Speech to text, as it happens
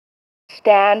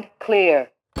Stand clear.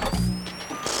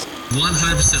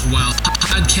 100% Wild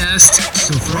podcast.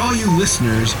 So for all you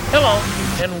listeners, Hello,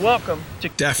 and welcome to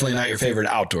definitely not your favorite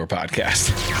outdoor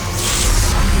podcast.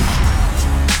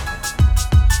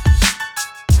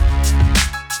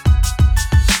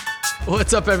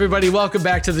 What's up, everybody? Welcome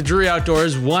back to the Drury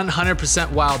Outdoors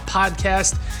 100% Wild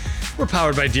podcast. We're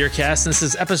powered by DeerCast, and this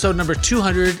is episode number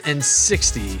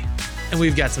 260. And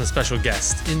we've got some special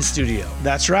guests in studio.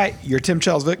 That's right. You're Tim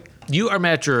Chelsvik. You are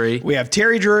Matt Drury. We have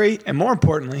Terry Drury, and more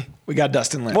importantly, we got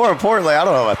Dustin Lynch. More importantly, I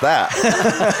don't know about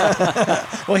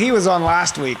that. Well, he was on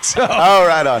last week, so. Oh,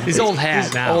 right on. He's old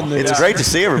hat now. Old news. It's great to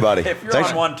see everybody. If you're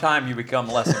Thanks. on one time, you become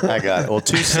less important. I got it. Well,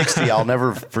 260, I'll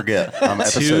never forget.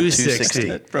 Episode 260. Be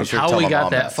sure to How tell we my got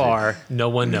mom that too. far, no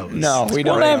one knows. No, we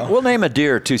don't We'll know. name, we'll name a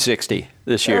deer 260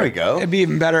 this year. There we go. It'd be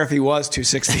even better if he was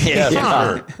 260. Yeah, for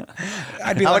sure.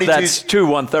 I'd be How like, many That's two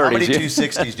 130s. How many yeah.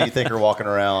 260s do you think are walking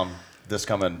around this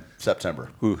coming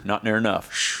September? Ooh, not near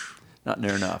enough. Not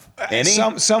near enough. Any?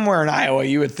 somewhere in Iowa,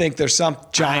 you would think there's some I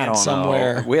giant don't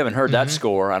somewhere. know. We haven't heard that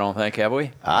score, I don't think, have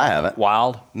we? I haven't.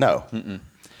 Wild. No.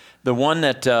 The one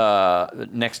that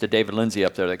next to David Lindsay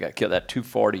up there that got killed, that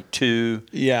 242.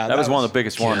 Yeah, that was one of the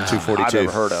biggest ones 242. I've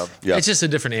ever heard of. Yeah. It's just a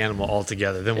different animal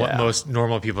altogether than what Yeah. most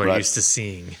normal people are Right. used to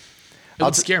seeing. It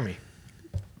would scare me.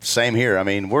 Same here. I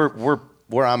mean, we're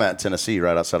where I'm at in Tennessee,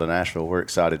 right outside of Nashville. We're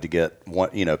excited to get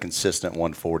consistent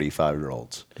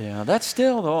 145-year-olds. Yeah, that's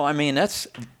still though. I mean, that's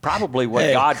probably what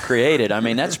Hey. God created. I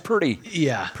mean, that's pretty.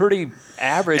 Yeah. Pretty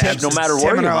average, no matter Tim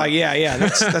where and you are are. like, yeah,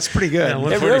 that's pretty good.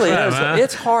 Yeah, It really 145, is. huh?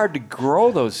 It's hard to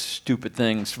grow those stupid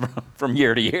things from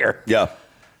year to year. Yeah.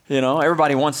 You know,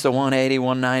 everybody wants the 180,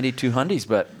 190, 200s,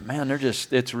 but man,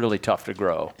 it's really tough to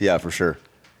grow. Yeah, for sure.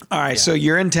 All right, so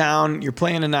you're in town. You're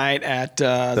playing tonight at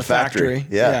the factory.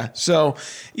 Yeah. So,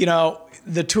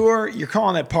 the tour, you're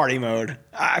calling it party mode.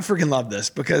 I freaking love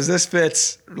this because this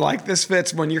fits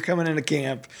when you're coming into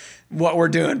camp, what we're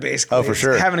doing basically. Oh, for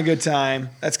sure. Having a good time.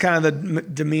 That's kind of the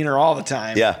demeanor all the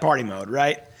time. Yeah. Party mode,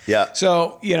 right? Yeah.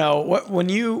 So, when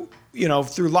you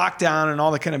through lockdown and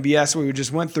all the kind of BS we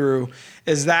just went through,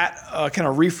 is that a kind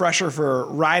of refresher for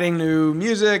writing new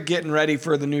music, getting ready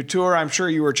for the new tour? I'm sure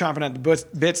you were chomping at the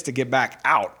bits to get back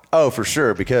out. Oh, for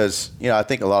sure, because I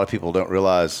think a lot of people don't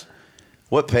realize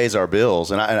what pays our bills,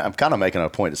 and I'm kind of making a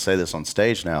point to say this on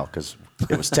stage now because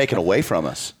it was taken away from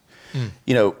us.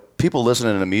 People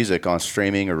listening to music on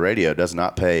streaming or radio does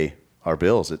not pay our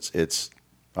bills. It's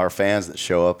our fans that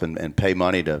show up and pay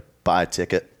money to buy a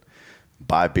ticket,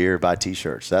 buy beer, buy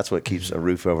T-shirts. That's what keeps a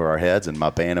roof over our heads. And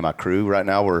my band and my crew right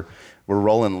now, we're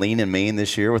rolling lean and mean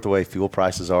this year with the way fuel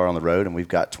prices are on the road, and we've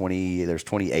got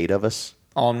 28 of us.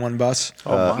 All in one bus.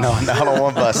 No, not on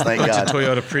one bus, thank God.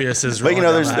 Toyota Priuses. But rolling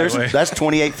down the highway. that's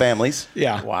 28 families.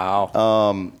 Yeah.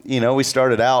 Wow. We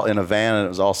started out in a van and it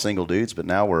was all single dudes, but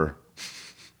now we're,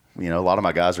 a lot of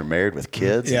my guys are married with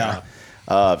kids. Yeah.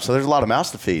 So there's a lot of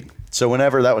mouths to feed. So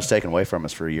whenever that was taken away from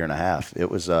us for a year and a half, it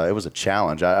was a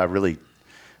challenge. I really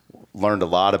learned a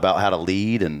lot about how to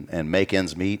lead and make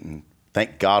ends meet, and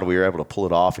thank God we were able to pull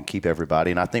it off and keep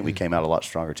everybody. And I think we came out a lot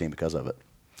stronger team because of it.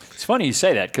 It's funny you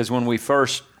say that because when we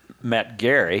first met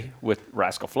Gary with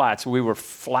Rascal Flatts, we were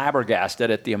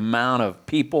flabbergasted at the amount of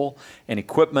people and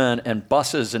equipment and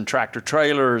buses and tractor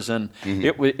trailers, and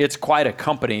it's quite a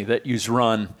company that you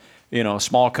run.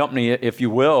 Small company, if you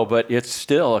will, but it's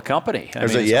still a company.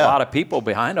 There's a lot of people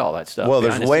behind all that stuff. Well,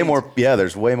 there's behind the way scenes. more. Yeah,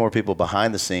 there's way more people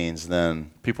behind the scenes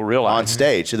than People realize. on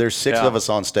stage. There's 6 Yeah. of us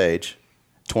on stage,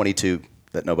 22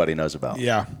 that nobody knows about.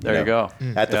 Yeah. There you go.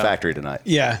 At the Yeah. factory tonight.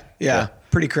 Yeah.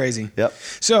 Pretty crazy. Yep.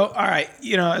 So, all right,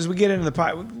 as we get into the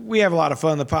pod, we have a lot of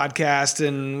fun on the podcast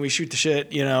and we shoot the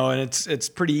shit, and it's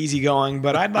pretty easy going.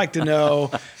 But I'd like to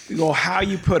know, how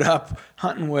you put up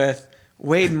hunting with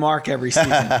Wade and Mark every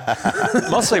season.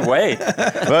 Mostly Wade.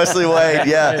 Mostly Wade,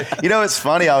 yeah. It's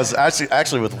funny. I was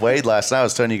actually with Wade last night. I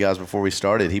was telling you guys before we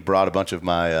started. He brought a bunch of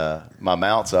my my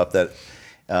mounts up that,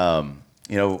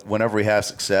 whenever we have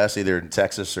success, either in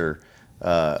Texas or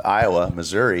Iowa,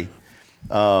 Missouri,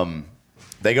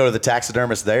 they go to the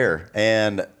taxidermist there,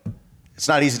 and it's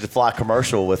not easy to fly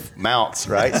commercial with mounts,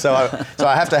 right? So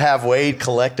I have to have Wade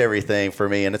collect everything for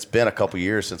me, and it's been a couple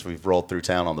years since we've rolled through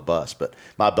town on the bus, but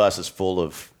my bus is full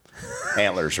of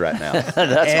antlers right now.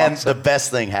 And awesome. The best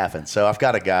thing happened. So I've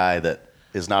got a guy that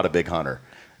is not a big hunter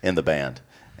in the band,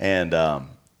 and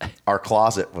our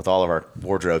closet with all of our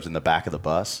wardrobes in the back of the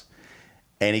bus.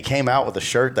 And he came out with a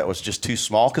shirt that was just too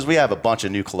small because we have a bunch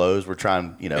of new clothes. We're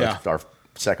trying, it's our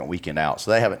second weekend out.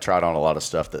 So they haven't tried on a lot of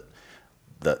stuff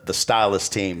that the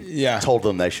stylist team told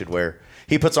them they should wear.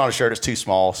 He puts on a shirt that's too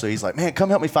small. So he's like, man, come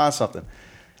help me find something.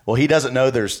 Well, he doesn't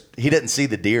know he didn't see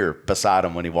the deer beside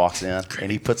him when he walks in,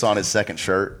 and he puts on his second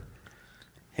shirt,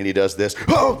 and he does this.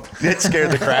 Oh, it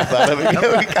scared the crap out of him. You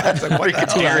know, he got some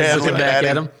Deer looking back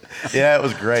at him. Yeah, it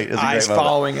was great. It was Eyes a great moment.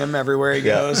 following him everywhere he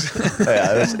goes.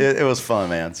 Yeah, it was fun,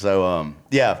 man. So,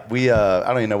 we I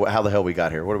don't even know how the hell we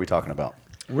got here. What are we talking about?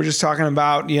 We're just talking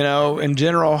about, in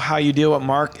general, how you deal with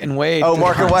Mark and Wade. Oh, through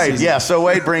Mark the and Wade. season. Yeah, so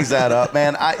Wade brings that up,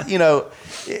 man.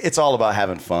 It's all about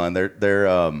having fun.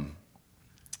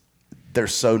 They're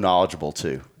so knowledgeable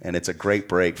too, and it's a great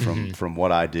break from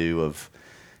what I do of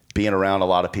being around a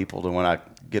lot of people to when I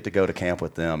get to go to camp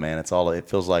with them. Man, it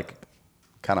feels like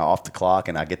kind of off the clock,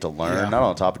 and I get to learn. Yeah. Not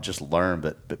on top of just learn,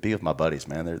 but be with my buddies,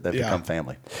 man. They've become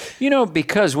family.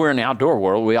 Because we're in the outdoor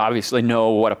world, we obviously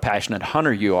know what a passionate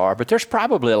hunter you are, but there's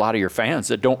probably a lot of your fans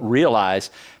that don't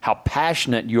realize how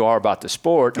passionate you are about the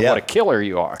sport and what a killer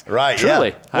you are. Right.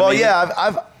 Truly. Yeah.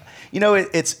 I've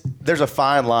there's a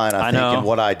fine line, I think, in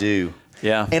what I do.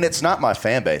 Yeah. And it's not my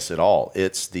fan base at all.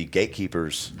 It's the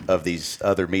gatekeepers of these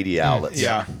other media outlets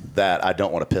that I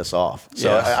don't want to piss off.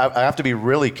 So I have to be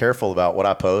really careful about what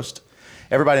I post.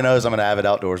 Everybody knows I'm an avid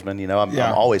outdoorsman.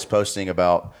 I'm always posting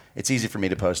about, it's easy for me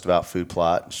to post about food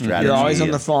plot and strategy. You're always on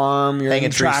the farm. You're hanging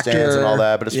in the tree tractor. stands and all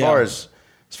that. But as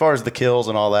far as the kills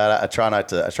and all that, I try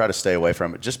to stay away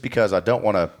from it just because I don't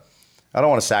want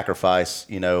to sacrifice,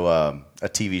 a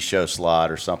TV show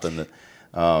slot or something that,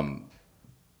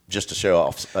 just to show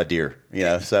off a deer,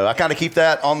 So I kind of keep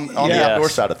that on the outdoor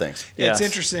side of things. It's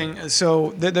interesting.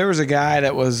 So there was a guy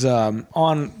that was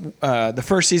on the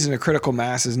first season of Critical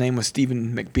Mass. His name was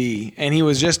Stephen McBee, and he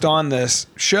was just on this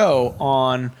show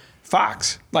on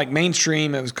Fox, like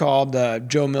mainstream. It was called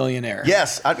Joe Millionaire.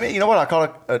 Yes, you know what? I call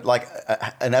it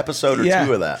an episode or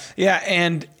two of that. Yeah,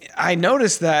 and I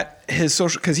noticed that his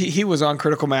social, because he was on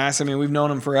Critical Mass. I mean, we've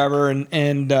known him forever,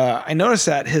 and I noticed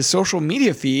that his social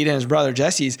media feed and his brother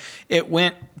Jesse's, it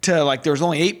went to there was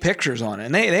only 8 pictures on it,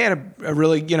 and they had a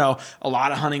really a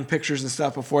lot of hunting pictures and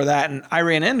stuff before that. And I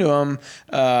ran into him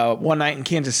one night in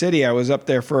Kansas City. I was up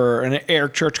there for an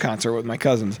Eric Church concert with my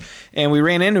cousins, and we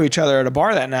ran into each other at a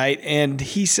bar that night. And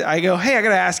I go, hey, I got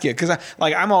to ask you, because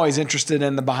I'm always interested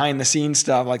in the behind the scenes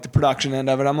stuff, like the production end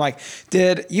of it. I'm like,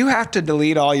 did you have to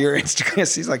delete all your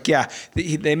Instagrams? He's like, yeah,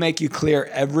 they make you clear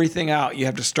everything out. You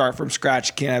have to start from scratch.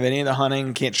 You can't have any of the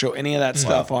hunting, can't show any of that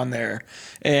stuff on there.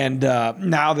 And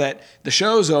now that the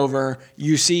show's over,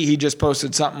 you see he just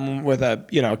posted something with a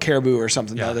caribou or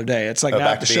something the other day. It's like now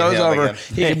that the show's over, again.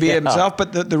 He can be himself.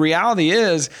 But the reality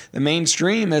is the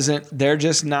mainstream isn't. They're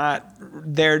just not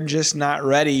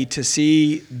ready to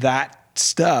see that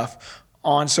stuff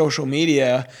on social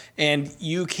media, and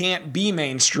you can't be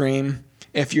mainstream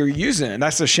if you're using it.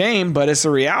 That's a shame, but it's a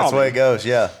reality. That's the way it goes,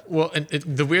 yeah. Well, and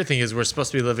the weird thing is we're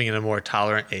supposed to be living in a more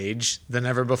tolerant age than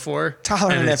ever before.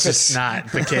 Tolerant, and it's if just it's not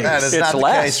the case. That is not the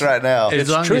case right now. As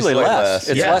long It's as truly you- less.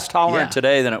 It's Yeah. less tolerant Yeah.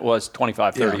 today than it was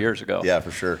 25, 30 years ago. Yeah,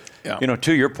 for sure. Yeah.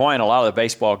 To your point, a lot of the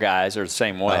baseball guys are the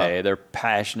same way. They're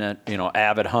passionate,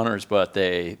 avid hunters, but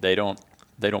they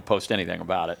don't post anything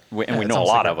about it. We know a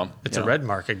lot of them. It's a red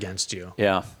mark against you.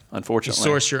 Yeah, You unfortunately.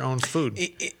 source your own food.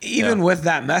 Even with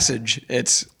that message,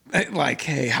 it's like,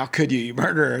 hey, how could you, you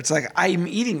murderer? It's like, I'm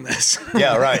eating this.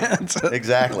 Yeah, right.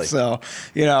 Exactly. So,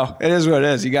 it is what it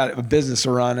is. You got a business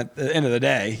to run at the end of the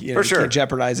day. For sure. You can't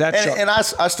jeopardize that. And I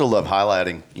still love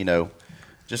highlighting,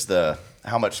 just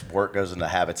how much work goes into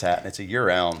habitat. And it's a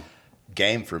year-round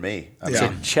game for me. It's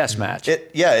a chess match.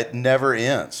 It never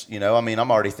ends.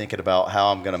 I'm already thinking about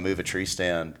how I'm going to move a tree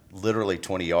stand literally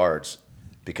 20 yards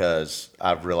because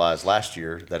I've realized last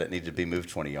year that it needed to be moved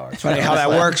 20 yards. Funny how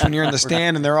that works when you're in the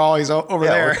stand and they're always over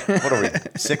there. What are we,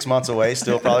 6 months away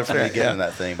still probably from me getting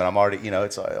that thing? But I'm already,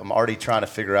 I'm already trying to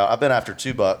figure out. I've been after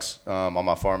 2 bucks on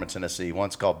my farm in Tennessee.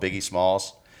 One's called Biggie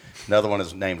Smalls. Another one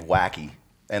is named Wacky.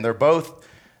 And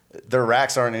their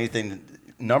racks aren't anything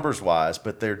numbers-wise,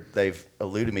 but they've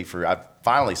eluded me I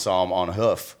finally saw them on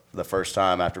hoof the first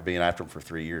time after being after them for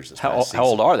 3 years. How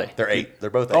old are they? They're 8. They're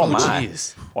both 8. Oh, my.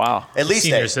 Jeez. Wow. At least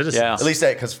Senior 8. citizens. Yeah. At least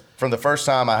 8, because from the first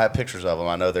time I had pictures of them,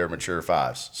 I know they're mature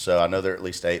 5s. So I know they're at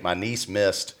least 8. My niece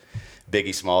missed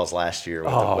Biggie Smalls last year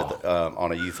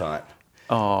on a youth hunt.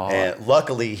 Oh. And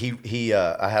luckily,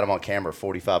 I had him on camera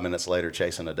 45 minutes later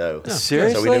chasing a doe.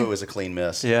 Seriously? So we knew it was a clean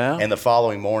miss. Yeah. And the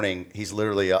following morning, he's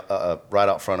literally right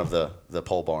out front of the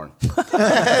pole barn.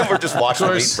 We're just watching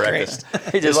him eat breakfast.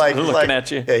 He just looking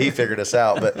at you. Yeah, he figured us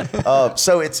out. But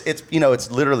so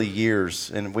it's literally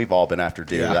years, and we've all been after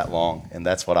deer that long, and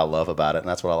that's what I love about it, and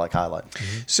that's what I like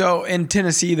highlighting. So in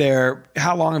Tennessee there,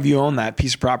 how long have you owned that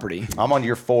piece of property? I'm on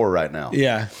year 4 right now.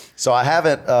 Yeah. So I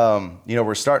haven't,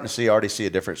 we're starting to already see a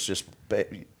difference just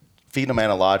feeding them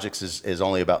analogics is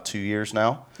only about 2 years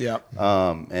now. Yeah.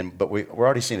 But we're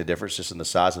already seeing a difference just in the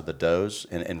size of the does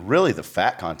and really the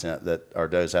fat content that our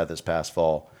does had this past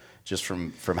fall, just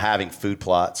from having food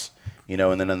plots, and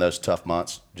then in those tough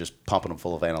months, just pumping them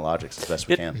full of analogics as best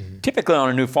we can. Typically on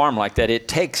a new farm like that, it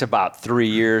takes about 3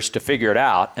 years to figure it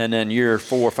out, and then year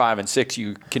 4, 5, and 6,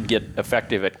 you can get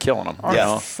effective at killing them.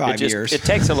 Yeah, 5 years. It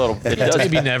takes a little. It does,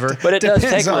 Maybe never. but it does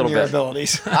Depends take a on little your bit.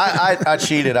 abilities. I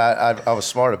cheated. I was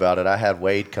smart about it. I had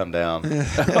Wade come down.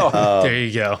 There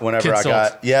you go. Whenever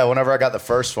I got the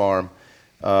first farm,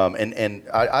 and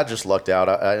I just lucked out.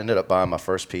 I ended up buying my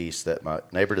first piece that my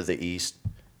neighbor to the east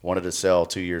wanted to sell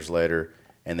 2 years later,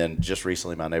 and then just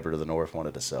recently my neighbor to the north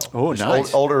wanted to sell. Oh, Just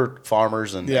nice. older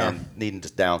farmers and Yeah. needing to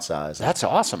downsize. That's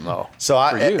awesome, though. So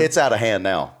it's out of hand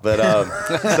now. But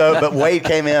but Wade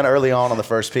came in early on the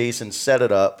first piece and set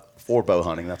it up for bow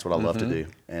hunting. That's what I love to do.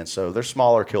 And so they're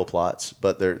smaller kill plots,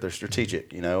 but they're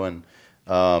strategic, and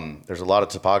there's a lot of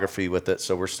topography with it.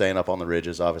 So we're staying up on the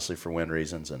ridges, obviously for wind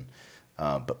reasons. And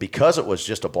but because it was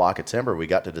just a block of timber, we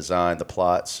got to design the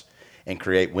plots and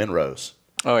create windrows.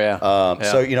 Oh yeah.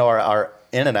 So our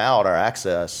in and out, our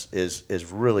access is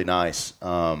really nice.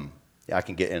 I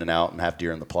can get in and out and have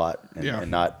deer in the plot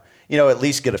and not, at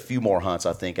least get a few more hunts,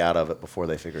 I think, out of it before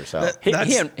they figure us out.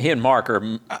 He and Mark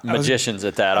are magicians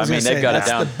at that. I mean, they've got it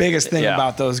down. That's the biggest thing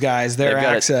about those guys. Their They've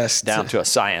got access it down to a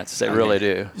science. They really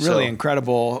do. Really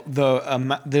incredible.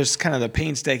 There's kind of the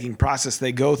painstaking process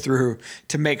they go through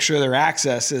to make sure their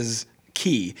access is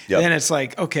key. Yep. Then it's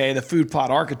like, okay, the food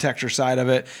plot architecture side of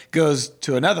it goes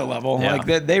to another level. Yeah.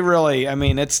 Like they really,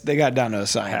 they got down to a Half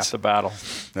science. the battle.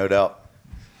 No doubt.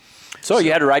 So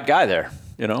you had the right guy there.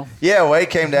 Yeah, Wade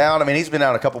came down. I mean, he's been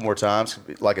down a couple more times,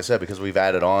 like I said, because we've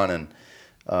added on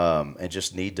and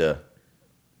just need to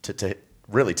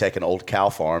really take an old cow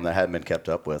farm that hadn't been kept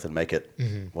up with and make it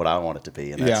what I want it to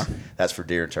be, and that's for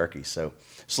deer and turkey. So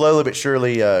slowly but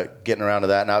surely getting around to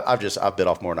that. And I've bit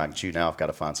off more than I can chew now. I've got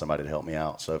to find somebody to help me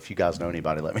out. So if you guys know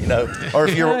anybody, let me know. Or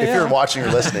if you're watching or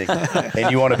listening and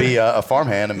you want to be a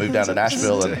farmhand and move down to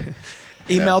Nashville and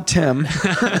Email Tim.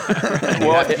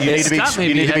 Well, you need to be Scott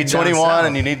may 21 be heading down south.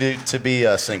 and you need to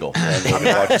be single, and you'll be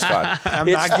just fine. I'm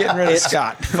not getting rid of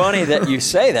Scott. Funny that you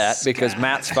say that because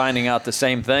Matt's finding out the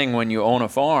same thing when you own a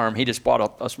farm. He just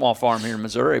bought a small farm here in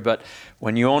Missouri, but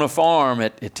when you own a farm,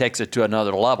 it takes it to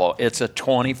another level. It's a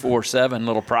 24/7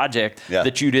 little project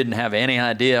that you didn't have any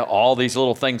idea. All these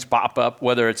little things pop up,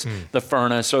 whether it's the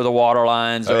furnace or the water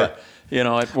lines or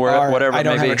whatever I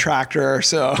don't it may have be. a tractor,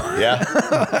 so Yeah.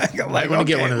 like, wanna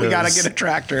get one of we got to those. get a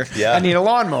tractor. Yeah. I need a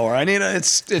lawnmower. I need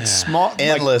it's small.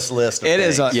 Endless list of It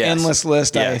is things. an Yes. endless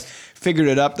list. Yes. I figured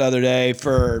it up the other day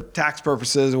for tax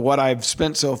purposes of what I've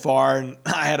spent so far, and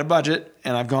I had a budget,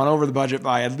 and I've gone over the budget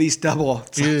by at least double.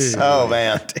 Oh,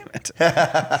 man. Damn it.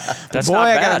 That's Boy, not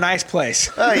I bad. got a nice place.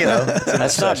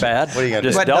 That's not bad. What are you gonna do?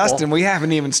 Just But double. Dustin, we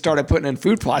haven't even started putting in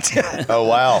food plots yet. Oh,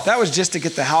 wow. That was just to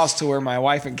get the house to where my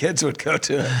wife and kids would go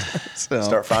to it. So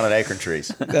Start finding acorn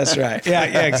trees. that's right. Yeah,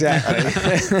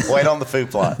 exactly. Wait on the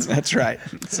food plots. That's right.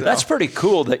 So, That's pretty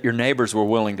cool that your neighbors were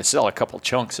willing to sell a couple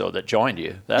chunks though that joined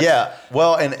you. That's, Yeah.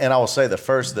 Well, and I will say the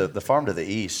farm to the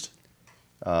east,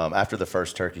 after the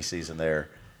first turkey season there,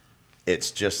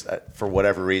 it's just for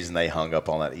whatever reason they hung up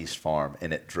on that east farm,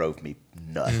 and it drove me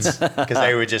nuts because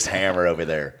they would just hammer over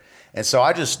there. And so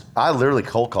I literally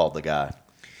cold called the guy,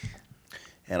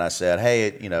 and I said,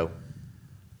 hey,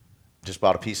 just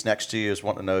bought a piece next to you. Just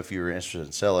wanting to know if you were interested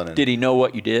in selling. And Did he know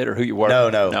what you did or who you were?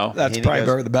 No. that's He probably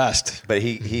goes- the best. But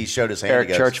he showed his hand. Eric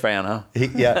he goes, Church fan, huh? He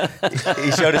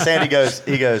showed his hand.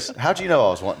 He goes, how'd you know I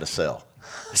was wanting to sell?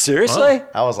 Seriously?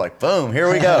 I was like, boom, here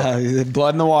we go.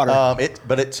 Blood in the water.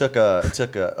 But it took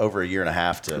over a year and a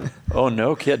half to. Oh,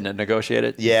 no kidding. To negotiate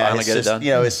it? Yeah, Finally get it done?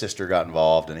 his sister got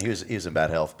involved, and he was in bad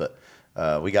health, but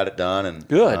we got it done, and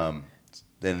Good.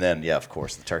 And then, of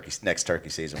course, the next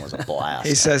turkey season was a blast.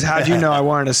 He says, how'd you know I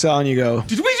wanted to sell? And you go,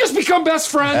 Did we just become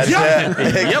best friends? That's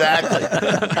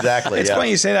it. Exactly. it's funny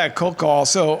you say that cold call.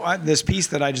 So this piece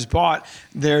that I just bought,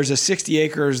 there's a 60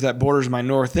 acres that borders my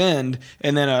north end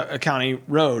and then a county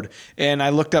road. And I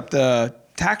looked up the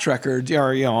tax record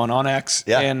on OnX,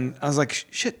 and I was like,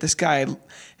 shit, this guy,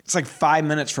 it's like 5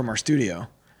 minutes from our studio.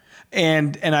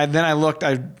 And I looked,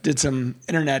 I did some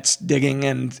internet digging,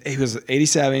 and he was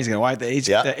 87. He's got a wife that's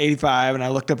 85, and I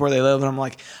looked up where they live, and I'm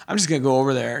like, I'm just gonna go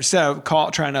over there instead of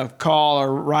trying to call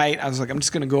or write. I was like, I'm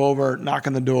just gonna go over, knock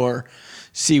on the door,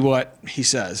 see what he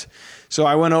says. So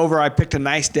I went over, I picked a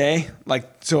nice day,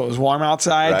 so it was warm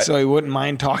outside, Right. so he wouldn't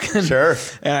mind talking. Sure.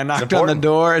 And I knocked on the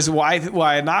door. His wife,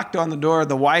 I knocked on the door.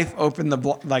 The wife opened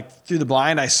through the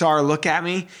blind. I saw her look at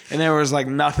me, and there was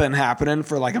nothing happening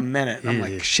for a minute. And I'm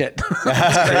like, shit.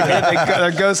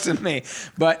 They're ghosting me.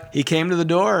 But he came to the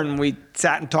door, and we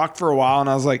sat and talked for a while, and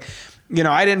I was like,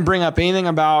 I didn't bring up anything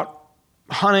about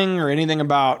hunting or anything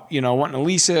about, wanting to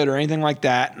lease it or anything like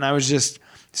that. And I was just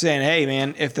saying, hey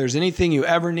man, if there's anything you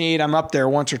ever need, I'm up there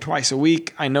once or twice a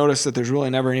week. I notice that there's really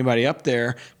never anybody up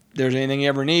there. If there's anything you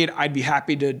ever need, I'd be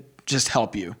happy to just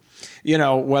help you.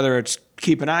 Whether it's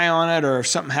keep an eye on it or if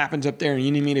something happens up there and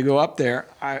you need me to go up there,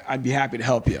 I'd be happy to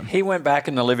help you. He went back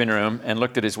in the living room and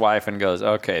looked at his wife and goes,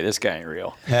 okay, this guy ain't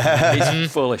real.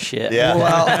 He's full of shit. Yeah.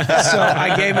 Well, so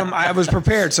I gave him, I was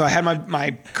prepared. So I had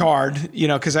my card,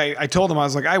 because I told him, I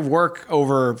was like, I work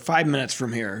over 5 minutes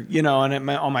from here, and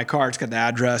on my card, it's got the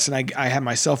address, and I had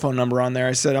my cell phone number on there.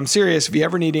 I said, I'm serious. If you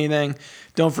ever need anything,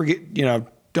 don't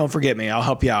forget me. I'll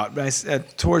help you out. But I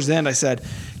said, towards the end, I said,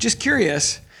 just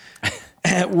curious.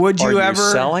 Would you Are you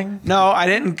ever selling? No, I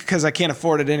didn't, because I can't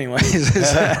afford it anyways.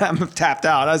 I'm tapped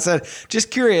out. I said, just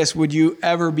curious, would you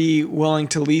ever be willing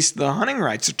to lease the hunting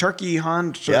rights, a turkey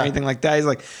hunt or anything like that? He's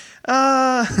like,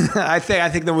 I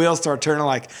think the wheels start turning.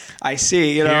 I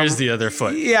see. Here's the other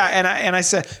foot. Yeah, and I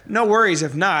said, no worries.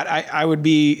 If not, I would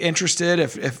be interested.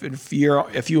 If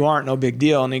you aren't, no big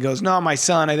deal. And he goes, no, I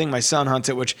think my son hunts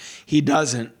it, which he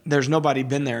doesn't. There's nobody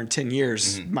been there in 10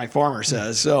 years. My farmer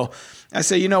says. So I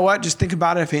say, you know what? Just think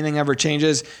about it. If anything ever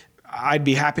changes, I'd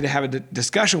be happy to have a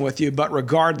discussion with you. But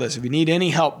regardless, if you need any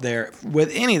help there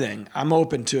with anything, I'm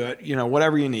open to it,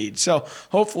 whatever you need. So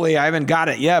hopefully I haven't got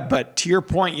it yet, but to your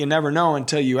point, you never know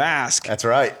until you ask. That's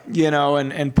right.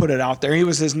 And put it out there. He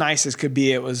was as nice as could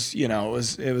be. It was,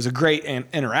 it was a great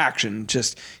interaction.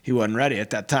 Just he wasn't ready at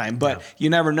that time. But you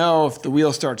never know if the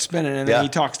wheel starts spinning and then he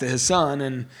talks to his son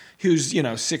and who's,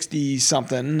 60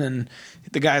 something. And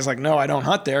the guy's like, no, I don't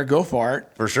hunt there. Go for it.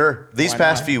 For sure. These Why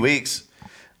past not? few weeks,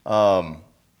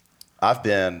 I've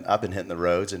been hitting the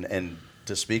roads and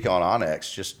to speak on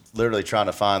Onyx, just literally trying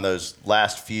to find those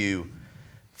last few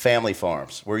family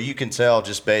farms where you can tell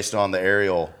just based on the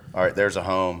aerial, all right, there's a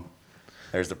home,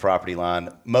 there's the property line.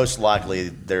 Most likely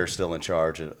they're still in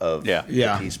charge of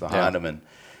the piece behind them. And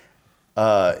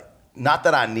not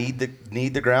that I need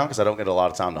the ground because I don't get a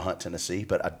lot of time to hunt Tennessee,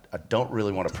 but I don't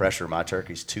really want to pressure my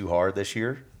turkeys too hard this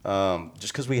year,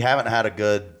 just because we haven't had a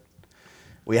good.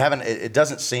 It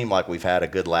doesn't seem like we've had a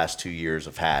good last 2 years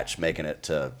of hatch making it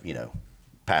to,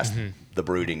 past the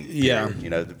brooding period.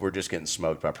 Yeah. We're just getting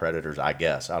smoked by predators, I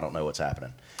guess. I don't know what's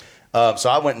happening. So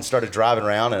I went and started driving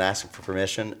around and asking for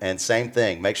permission. And same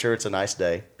thing, make sure it's a nice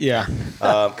day. Yeah.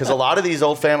 Because a lot of these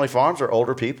old family farms are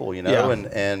older people, Yeah.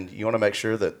 and you want to make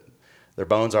sure that their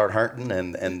bones aren't hurting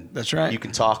and That's right. you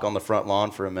can talk on the front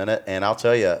lawn for a minute. And I'll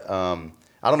tell you,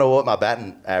 I don't know what my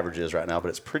batting average is right now, but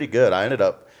it's pretty good. I ended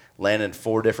up landing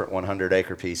 4 different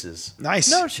 100-acre pieces. Nice.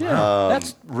 No shit.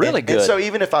 That's really good. And so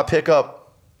even if I pick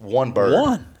up one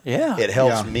bird, it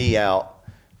helps me out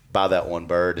by that one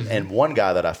bird. And one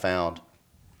guy that I found,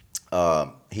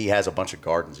 he has a bunch of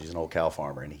gardens. He's an old cow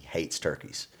farmer, and he hates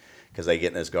turkeys because they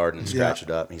get in his garden and scratch it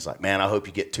up. And he's like, man, I hope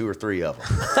you get 2 or 3 of them.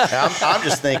 I'm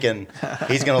just thinking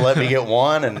he's going to let me get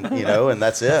one, and and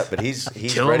that's it. But he's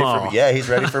Kill ready 'em for all. me. Yeah, he's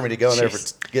ready for me to go in there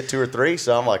get 2 or 3.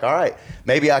 So I'm like, all right,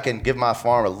 maybe I can give my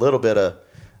farm a little bit of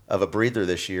a breather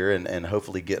this year, and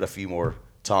hopefully get a few more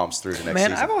toms through the next Man,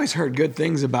 season. I've always heard good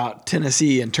things about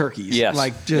Tennessee and turkeys. Yes.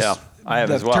 I have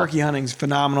the as well. turkey hunting's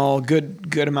phenomenal.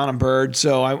 Good amount of birds.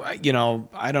 So I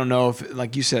don't know if,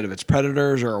 like you said, if it's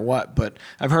predators or what, but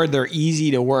I've heard they're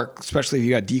easy to work, especially if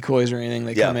you got decoys or anything.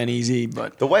 They come in easy.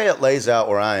 But the way it lays out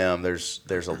where I am, there's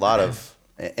a lot of,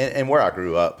 and where I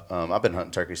grew up, I've been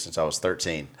hunting turkeys since I was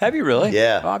 13. Have you really?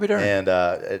 Yeah. Oh, I'll be darned. And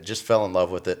I just fell in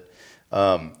love with it.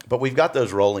 But we've got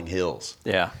those rolling hills.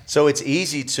 Yeah. So it's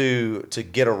easy to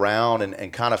get around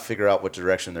and kind of figure out what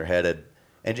direction they're headed.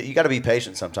 And you got to be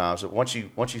patient sometimes. But once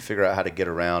you figure out how to get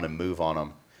around and move on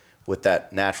them with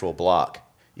that natural block,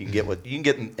 you can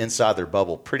get inside their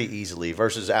bubble pretty easily.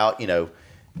 Versus out,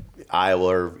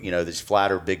 Iowa or these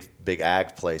flatter big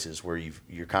ag places where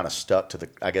you're kind of stuck to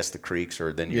the creeks,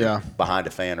 or then you're behind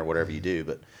a fan or whatever you do.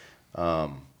 But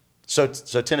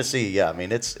so Tennessee, I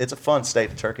mean it's a fun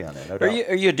state to turkey on there. No doubt.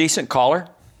 Are you a decent caller?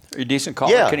 Are you a decent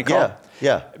caller? Yeah, Can you call?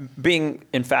 yeah. Being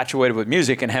infatuated with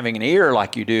music and having an ear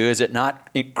like you do, is it not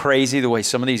crazy the way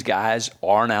some of these guys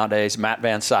are nowadays? Matt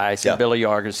Van Sice and Billy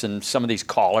Yargus and some of these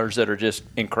callers that are just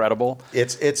incredible.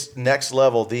 It's next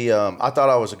level. I thought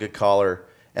I was a good caller,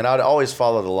 and I'd always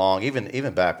followed along,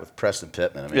 even back with Preston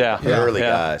Pittman. I mean, the early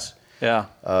guys. Yeah.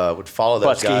 Would follow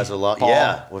those Butsky, guys along. Paul.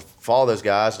 Yeah, would follow those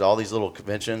guys to all these little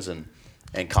conventions and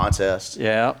contests.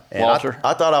 Yeah, And Walter.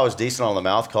 I thought I was decent on the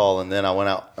mouth call, and then I went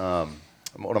out.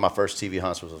 One of my first TV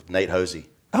hunts was with Nate Hosey.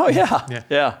 Oh,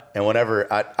 yeah. And whenever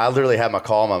I literally had my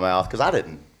call in my mouth because I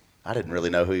didn't really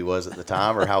know who he was at the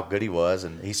time or how good he was,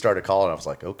 and he started calling. I was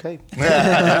like, okay.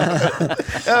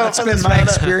 That's been my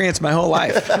experience my whole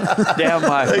life. Damn,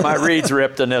 my reed's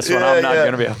ripped in this one. I'm not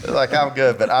going to be able. Like, I'm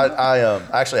good. But I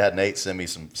actually had Nate send me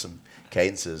some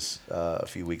cadences a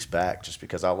few weeks back just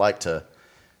because I like to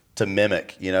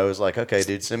mimic. You know, it was like, okay,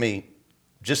 dude, send me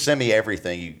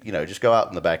everything. You know, just go out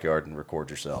in the backyard and record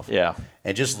yourself. Yeah.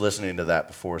 And just listening to that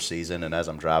before season and as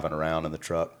I'm driving around in the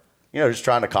truck, you know, just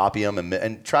trying to copy them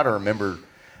and try to remember,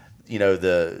 you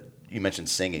know, you mentioned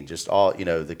singing, just all, you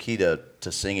know, the key to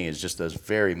singing is just those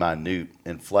very minute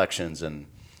inflections and,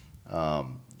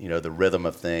 you know, the rhythm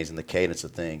of things and the cadence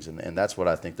of things. And that's what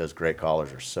I think those great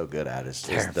callers are so good at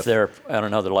They're at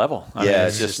another level. I mean,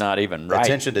 it's just not even right.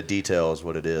 Attention to detail is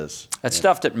what it is. That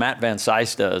stuff that Matt Van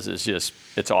Cise does is just,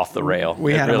 it's off the rail.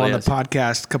 We had him really on is. the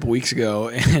podcast a couple weeks ago,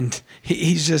 and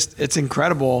he's just, it's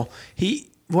incredible.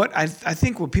 I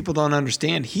think what people don't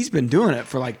understand, he's been doing it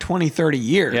for like 20, 30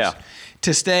 years. Yeah.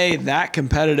 To stay that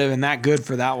competitive and that good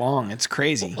for that long, it's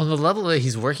crazy. On the level that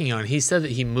he's working on, he said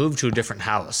that he moved to a different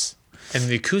house, and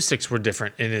the acoustics were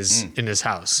different in his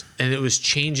house, and it was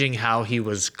changing how he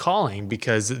was calling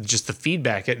because of just the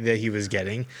feedback that he was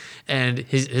getting. And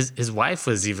his wife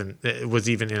was even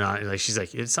in on it. Like, she's like,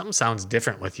 something sounds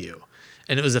different with you.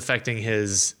 And it was affecting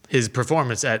his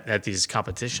performance at these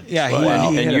competitions. Yeah,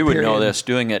 Well, he and hit a you would know period. this,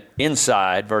 doing it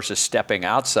inside versus stepping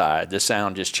outside, the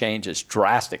sound just changes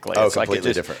drastically. Oh, it's like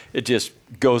completely different. It just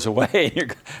goes away. You're,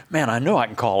 man, I know I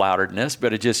can call louder than this,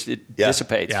 but it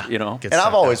dissipates, Yeah. you know? Gets And I've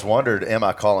sucked always out. wondered, am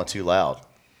I calling too loud?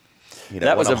 You know,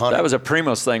 That when I'm hunting. was a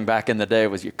Primos thing back in the day,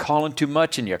 was you're calling too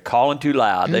much and you're calling too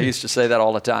loud. They used to say that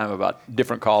all the time about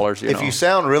different callers, If know. you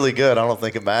sound really good, I don't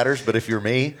think it matters. But if you're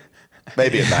me,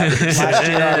 maybe it matters. Last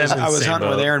year, I was I'm in the same hunting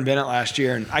with boat. Aaron Bennett last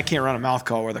year, and I can't run a mouth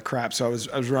call worth a crap. So I was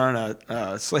running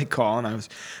a slate call, and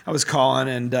I was calling,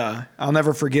 and I'll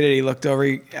never forget it. He looked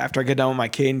over after I get done with my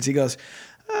cadence. He goes,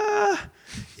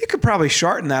 "You could probably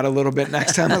shorten that a little bit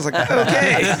next time." I was like,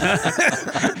 "Okay."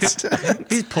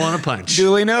 He's pulling a punch.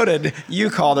 Duly noted. You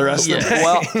call the rest of the day.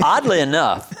 Well, oddly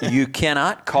enough, you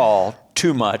cannot call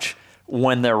too much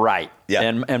when they're right. Yeah.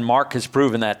 And Mark has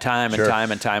proven that time and Sure.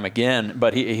 time and time again,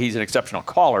 but he's an exceptional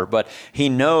caller, but he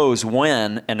knows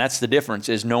when, and that's the difference,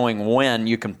 is knowing when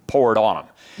you can pour it on him.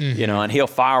 You know, and he'll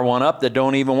fire one up that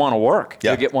don't even want to work.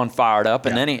 Yeah. He'll get one fired up,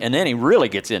 and then he really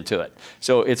gets into it.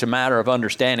 So it's a matter of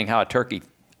understanding how a turkey,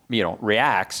 you know,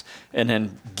 reacts, and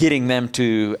then getting them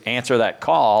to answer that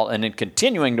call, and then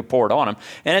continuing to pour it on them.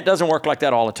 And it doesn't work like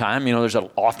that all the time. You know,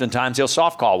 oftentimes he'll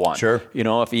soft call one. Sure. You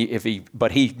know,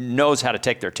 but he knows how to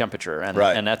take their temperature, and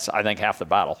Right. and that's, I think, half the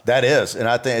battle. That is, and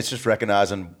I think it's just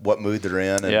recognizing what mood they're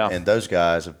in, and, Yeah. and those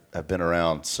guys have been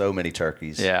around so many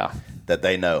turkeys Yeah. that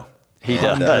they know. He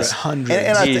And, does. Hundreds.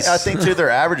 And He's- I think too,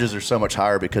 their averages are so much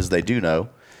higher because they do know.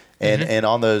 And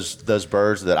on those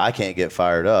birds that I can't get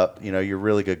fired up, you know, your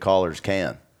really good callers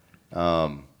can.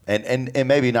 And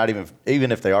maybe not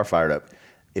even if they are fired up,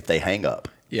 if they hang up.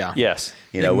 Yeah. Yes.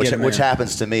 You know, can get 'em which there.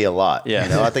 happens to me a lot. Yeah. You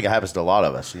know, I think it happens to a lot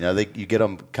of us. You know, you get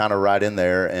them kind of right in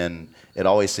there, and it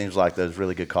always seems like those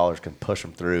really good callers can push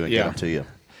them through and get Yeah. them to you.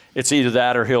 It's either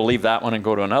that or he'll leave that one and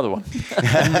go to another one.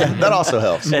 That also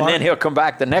helps. And then he'll come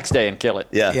back the next day and kill it.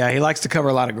 Yeah. Yeah, he likes to cover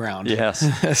a lot of ground. Yes.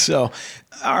 So,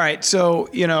 all right. So,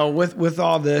 you know, with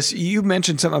all this, you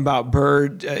mentioned something about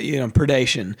bird,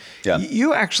 predation. Yeah.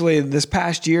 You actually, this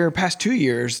past 2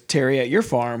 years, Terry, at your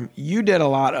farm, you did a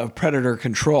lot of predator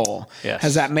control. Yes.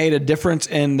 Has that made a difference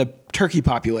in the turkey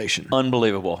population?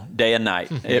 Unbelievable, day and night.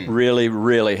 It really,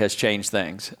 really has changed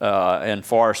things. And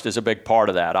forest is a big part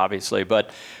of that, obviously. But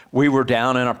we were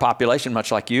down in our population,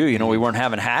 much like you. You know, we weren't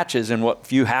having hatches, and what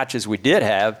few hatches we did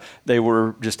have, they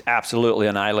were just absolutely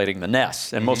annihilating the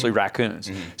nests, and mostly raccoons.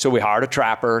 So we hired a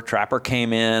trapper. Trapper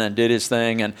came in and did his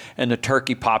thing, and the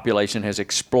turkey population has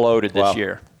exploded this Wow.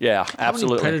 year. Yeah, How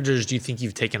absolutely. many predators do you think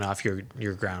you've taken off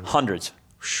your ground? Hundreds.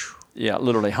 Yeah,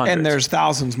 literally hundreds. And there's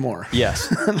thousands more.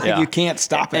 Yes. Like, Yeah. you can't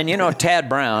stop it. And you know, Tad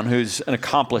Brown, who's an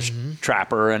accomplished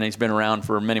trapper and he's been around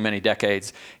for many, many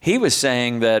decades, he was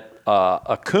saying that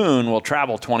a coon will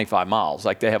travel 25 miles.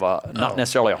 Like they have not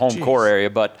necessarily a home core area,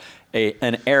 but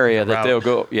an area that route. they'll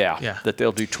go, Yeah. that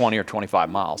they'll do 20 or 25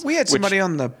 miles. We had somebody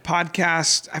on the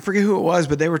podcast, I forget who it was,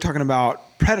 but they were talking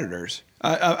about predators,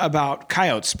 about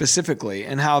coyotes specifically,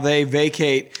 and how they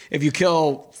vacate. If you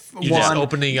kill You're just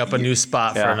opening up a new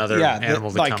spot for another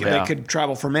animal to like come they in. could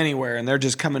travel from anywhere, and they're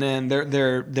just coming in.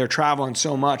 They're traveling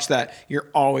so much that you're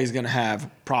always going to have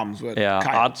problems with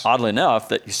coyotes. Oddly enough,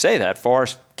 that you say that,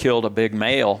 Forrest killed a big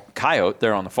male coyote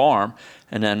there on the farm,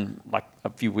 and then like a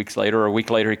few weeks later or a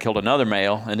week later, he killed another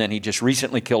male, and then he just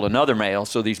recently killed another male.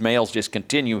 So these males just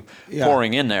continue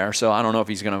pouring in there. So I don't know if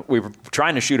he's going to. We were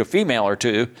trying to shoot a female or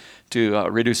two to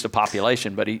reduce the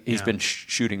population, but he's been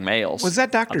shooting males. Was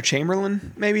that Dr.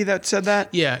 Chamberlain maybe that said that?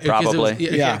 Yeah, Probably.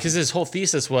 Because his whole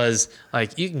thesis was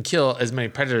like, you can kill as many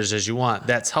predators as you want.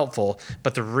 That's helpful.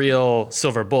 But the real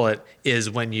silver bullet is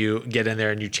when you get in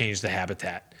there and you change the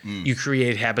habitat. You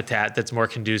create habitat that's more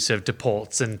conducive to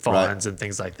poults and fawns and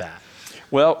things like that.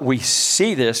 Well, we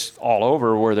see this all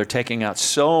over where they're taking out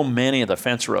so many of the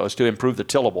fence rows to improve the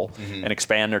tillable and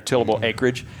expand their tillable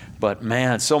acreage. But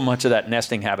man, so much of that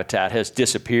nesting habitat has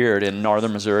disappeared in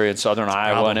northern Missouri and southern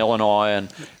Iowa and Illinois and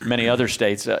many other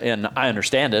states. And I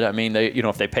understand it. I mean,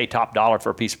 if they pay top dollar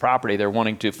for a piece of property, they're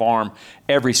wanting to farm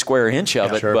every square inch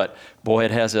of it. Sure. But boy,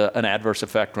 it has an adverse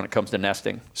effect when it comes to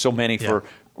nesting. So many for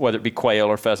whether it be quail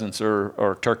or pheasants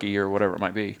or turkey or whatever it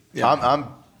might be. Yeah. I'm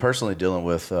personally dealing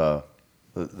with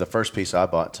the first piece I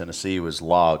bought in Tennessee was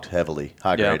logged heavily,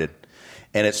 high graded,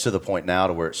 and it's to the point now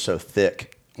to where it's so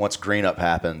thick. Once green up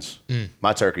happens,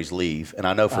 my turkeys leave, and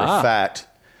I know for a fact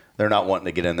they're not wanting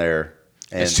to get in there.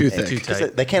 And, It's too thick.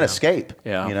 'cause they can't escape.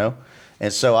 Yeah. You know,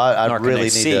 and so I Nor can really they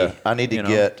need see, to. I need to you know?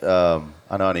 get.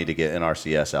 I know I need to get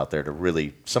NRCS out there to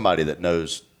really somebody that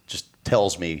knows just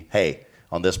tells me, hey,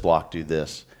 on this block do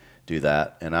this, do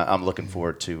that, and I'm looking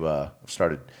forward to. I've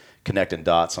started connecting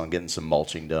dots on getting some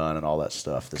mulching done and all that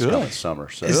stuff this coming summer.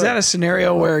 So Is that a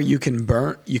scenario where you can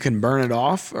burn it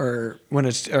off, or when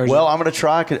it's? Or well, I'm going to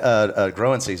try a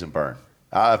growing season burn.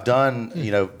 I've done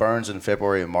burns in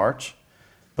February and March,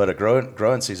 but a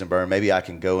growing season burn, maybe I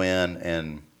can go in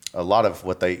and a lot of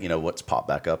what what's popped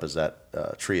back up is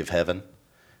that tree of heaven.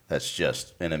 That's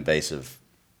just an invasive.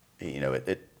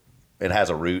 It has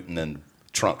a root and then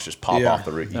trunks just pop off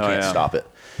the root. You can't stop it.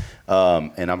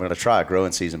 And I'm going to try a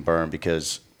growing season burn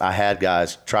because I had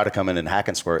guys try to come in and hack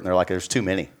and squirt, and they're like, "There's too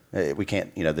many. We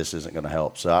can't. This isn't going to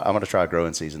help." So I'm going to try a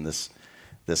growing season this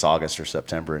August or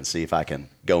September and see if I can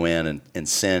go in and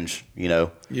singe.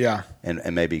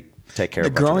 And maybe take care the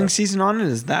of a bunch of growing that. season on it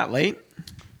is that late?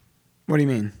 What do you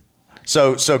mean?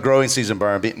 So growing season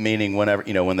burn meaning whenever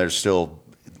when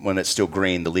it's still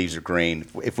green, the leaves are green.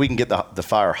 If we can get the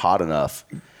fire hot enough,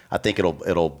 I think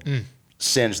it'll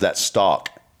singe that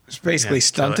stalk. It's basically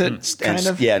stunted, kind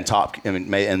of. Yeah, and top,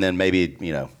 and then maybe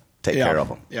take care of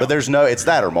them. Yeah. But it's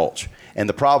that or mulch. And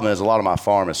the problem is a lot of my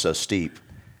farm is so steep.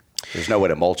 There's no way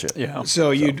to mulch it. Yeah.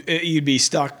 So you'd be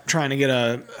stuck trying to get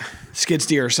a skid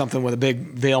steer or something with a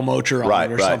big veil mocher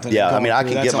on it or something. Yeah, I mean, I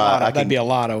going can through. get my. That'd be a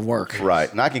lot of work. Right,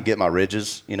 and I can get my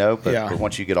ridges, but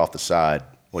once you get off the side,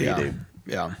 what do you do?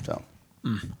 Yeah. So.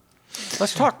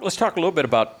 Let's talk a little bit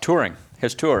about touring.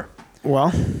 His tour.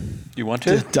 Well, You want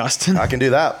to? Dustin, I can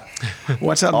do that.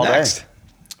 what's up all next? Day.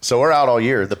 So we're out all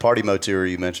year. The Party Mo tour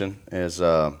you mentioned is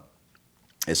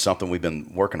something we've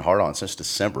been working hard on since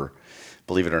December.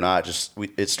 Believe it or not,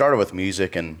 it started with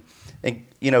music and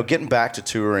getting back to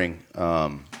touring.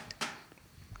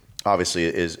 Obviously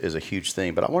is a huge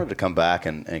thing, but I wanted to come back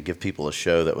and give people a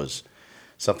show that was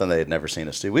something they had never seen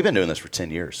us do. We've been doing this for 10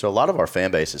 years, so a lot of our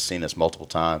fan base has seen us multiple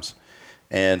times,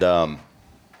 and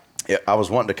I was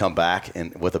wanting to come back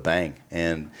with a bang,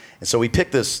 and so we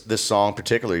picked this song,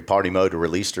 particularly Party Mode, to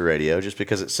release to radio just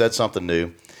because it said something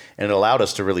new, and it allowed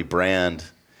us to really brand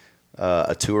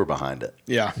a tour behind it.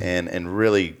 Yeah. And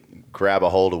really grab a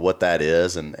hold of what that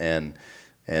is, and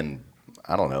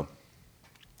I don't know,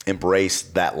 embrace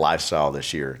that lifestyle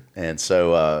this year. And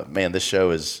so, this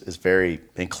show is very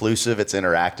inclusive. It's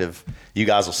interactive. You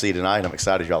guys will see tonight. I'm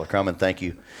excited y'all are coming. Thank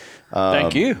you.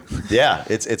 Thank you. Yeah,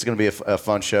 it's going to be a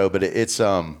fun show, but it's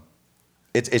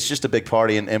just a big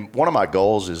party. And one of my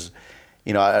goals is,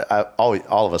 I always,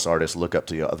 all of us artists look up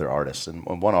to other artists, and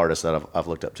one artist that I've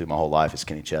looked up to my whole life is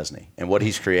Kenny Chesney, and what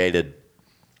he's created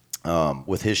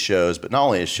with his shows, but not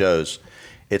only his shows,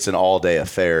 it's an all-day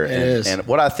affair. And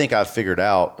what I think I've figured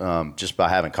out just by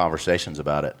having conversations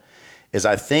about it is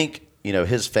I think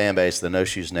his fan base, the No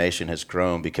Shoes Nation, has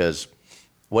grown because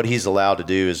what he's allowed to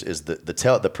do is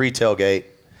the pre-tailgate,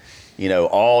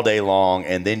 all day long,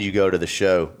 and then you go to the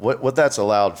show. What that's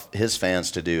allowed his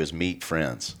fans to do is meet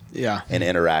friends, and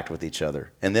interact with each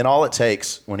other. And then all it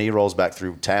takes when he rolls back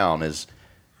through town is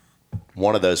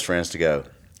one of those friends to go,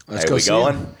 Let's hey, go we see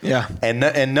going? him. Yeah.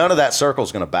 And none of that circle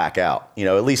is going to back out. You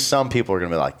know, at least some people are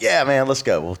going to be like, yeah, man, let's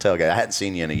go. We'll tailgate. I hadn't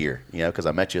seen you in a year, you know, because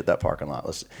I met you at that parking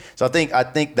lot. So I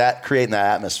think that creating that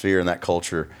atmosphere and that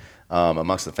culture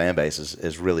amongst the fan base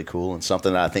is really cool, and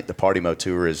something that I think the Party Mode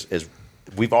Tour is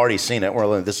we've already seen it.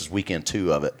 This is weekend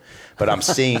 2 of it, but I'm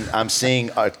seeing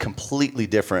a completely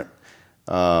different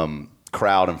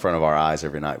crowd in front of our eyes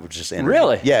every night, which is energy.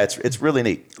 Really? Yeah, it's really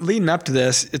neat. Leading up to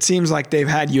this, it seems like they've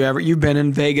had you've been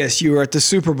in Vegas, you were at the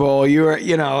Super Bowl, you were,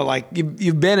 like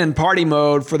you've been in party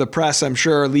mode for the press, I'm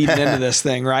sure, leading into this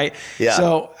thing, right? Yeah.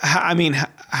 So, I mean,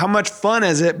 how much fun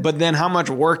is it, but then how much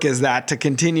work is that to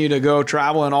continue to go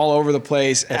traveling all over the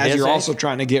place as you're also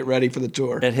trying to get ready for the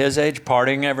tour? At his age,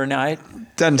 partying every night?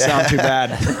 Doesn't sound too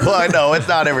bad. Well, I know it's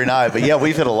not every night, but yeah,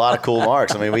 we've hit a lot of cool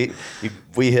marks. I mean,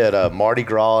 we hit a Mardi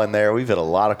Gras in there. We've hit a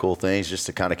lot of cool things just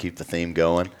to kind of keep the theme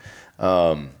going.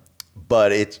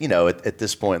 But it's, at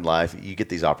this point in life, you get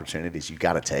these opportunities, you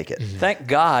got to take it. Thank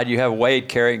God you have Wade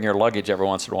carrying your luggage every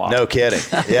once in a while. No kidding.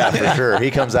 Yeah, for sure. He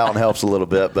comes out and helps a little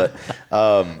bit, but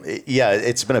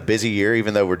it's been a busy year,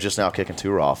 even though we're just now kicking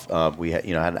tour off. We had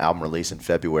an album release in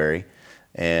February.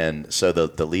 And so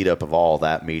the lead up of all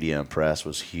that media and press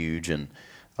was huge, and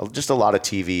just a lot of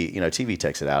TV. TV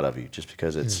takes it out of you just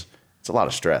because it's a lot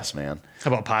of stress, man.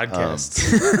 How about podcasts?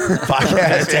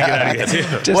 Podcasts. Take it out of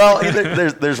you, too. Well,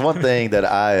 there's one thing that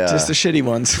I Just the shitty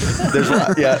ones. there's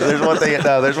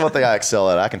one thing I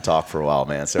excel at. I can talk for a while,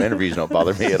 man. So interviews don't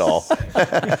bother me at all.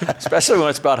 Especially when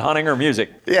it's about hunting or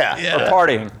music. Yeah. Or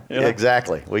partying.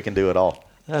 Exactly. We can do it all.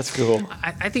 That's cool.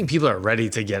 I think people are ready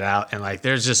to get out, and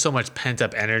there's just so much pent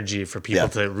up energy for people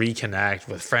to reconnect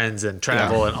with friends and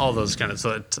travel and all those kind of.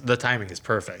 So the timing is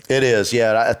perfect. It is,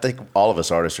 yeah. I think all of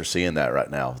us artists are seeing that right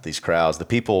now. These crowds, the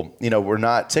people. We're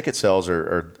not. Ticket sales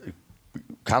are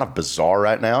kind of bizarre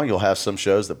right now. You'll have some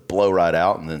shows that blow right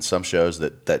out, and then some shows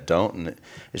that don't, and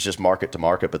it's just market to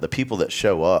market. But the people that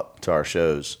show up to our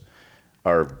shows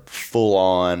are full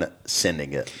on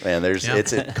sending it, and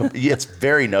it's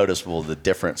very noticeable, the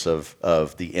difference of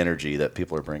the energy that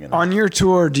people are bringing on your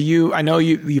tour. I know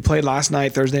you played last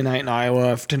night, Thursday night in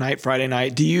Iowa, tonight Friday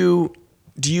night. Do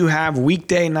you have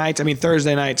weekday nights? I mean,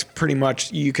 Thursday nights pretty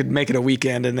much you could make it a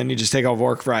weekend and then you just take off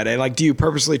work Friday. Do you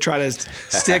purposely try to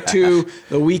stick to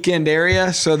the weekend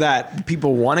area so that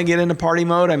people want to get into party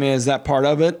mode? I mean, is that part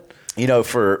of it?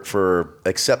 For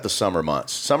except the summer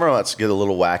months. Summer months get a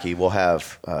little wacky. We'll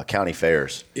have county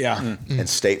fairs, and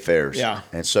state fairs,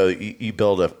 and so you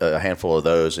build a handful of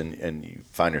those, and you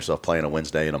find yourself playing a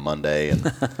Wednesday and a Monday, and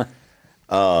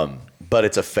but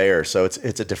it's a fair, so it's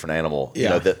a different animal.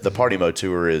 Yeah. The Party Mode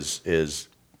Tour is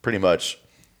pretty much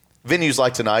venues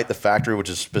like tonight, the Factory, which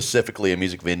is specifically a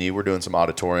music venue. We're doing some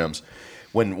auditoriums.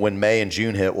 When May and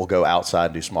June hit, we'll go outside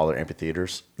and do smaller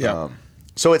amphitheaters. Yeah.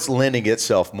 So it's lending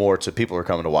itself more to people who are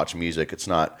coming to watch music. It's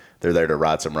not they're there to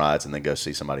ride some rides and then go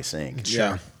see somebody sing.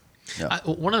 Yeah.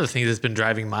 One of the things that's been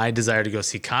driving my desire to go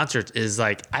see concerts is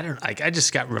I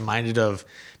just got reminded of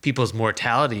people's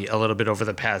mortality a little bit over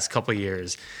the past couple of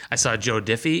years. I saw Joe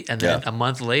Diffie, and then a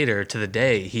month later to the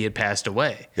day he had passed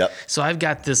away. Yep. So I've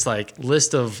got this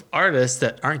list of artists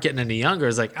that aren't getting any younger.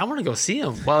 It's I want to go see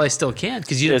them while I still can,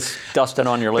 because it's Dustin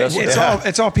on your list.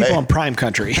 It's all people in prime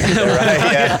country. Right?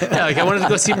 Yeah. I wanted to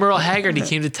go see Merle Haggard. He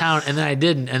came to town, and then I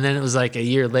didn't, and then it was a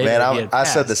year later. Man, I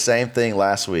said the same thing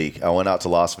last week. I went out to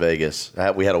Las Vegas.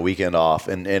 We had a weekend off,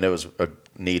 and it was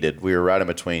needed. We were right in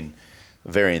between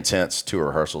very intense tour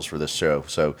rehearsals for this show.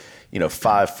 So,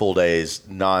 5 full days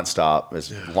nonstop,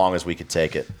 as long as we could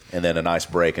take it, and then a nice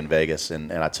break in Vegas.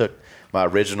 And I took my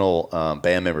original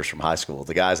band members from high school,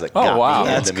 the guys that got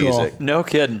me into music. No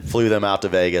kidding. Flew them out to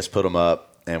Vegas, put them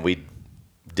up, and we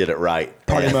did it right.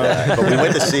 Party mode. But we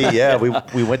went to see,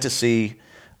 we went to see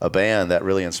a band that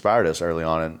really inspired us early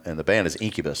on, and the band is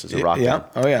Incubus. It's a rock band.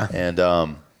 Oh yeah.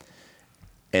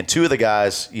 And 2 of the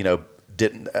guys,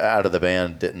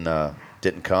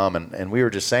 didn't come, and we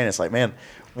were just saying, it's man,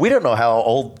 we don't know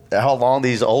how long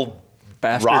these old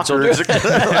bastards rockers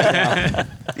are.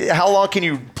 How long can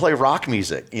you play rock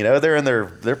music?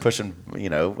 They're pushing.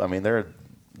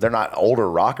 They're not older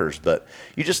rockers, but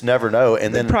you just never know.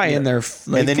 And they're then probably in their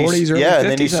late 40s or 50s. And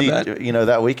then you see,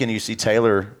 that weekend you see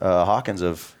Taylor Hawkins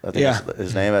of, I think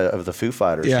his name, of the Foo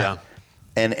Fighters. Yeah.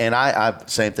 And I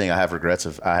same thing. I have regrets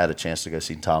of I had a chance to go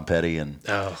see Tom Petty and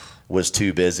was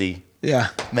too busy. Yeah.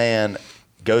 Man,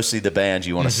 go see the bands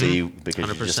you want to see, because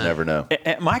 100%. You just never know.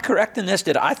 Am I correct in this?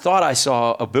 I thought I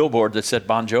saw a billboard that said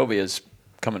Bon Jovi is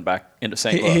coming back into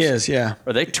St. Louis. He is, yeah.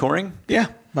 Are they touring? Yeah.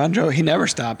 Bon Jovi, he never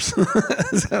stops. Well,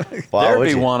 There'd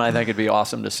be one I think it'd be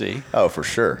awesome to see. Oh, for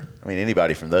sure. I mean,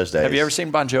 anybody from those days. Have you ever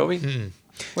seen Bon Jovi?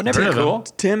 Wouldn't that be cool?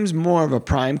 Tim's more of a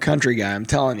prime country guy, I'm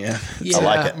telling you. Yeah, I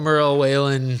like it. Merle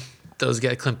Whalen, those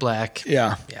guys, Clint Black.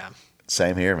 Yeah. Yeah.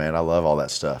 Same here, man. I love all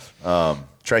that stuff.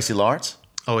 Tracy Lawrence.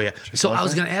 Oh, yeah. So I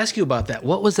was going to ask you about that.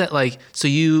 What was that like? So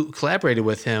you collaborated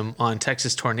with him on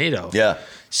Texas Tornado. Yeah.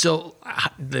 So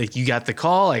like, you got the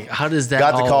call? Like, how does that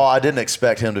Got the all- call. I didn't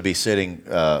expect him to be sitting,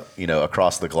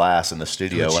 across the glass in the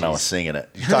studio when I was singing it.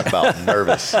 You talk about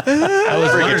nervous. I was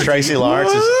Freaking wondering- Tracy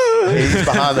Lawrence he's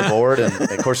behind the board, and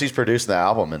of course he's producing the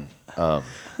album. And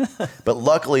but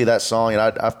luckily that song, and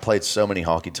I've played so many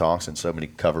honky tonks and so many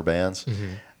cover bands.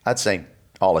 Mm-hmm. I'd sang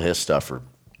all of his stuff for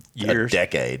Years. a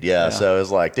decade. Yeah. So it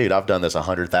was like, dude, I've done this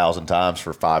 100,000 times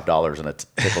for $5 in a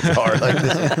pickle jar.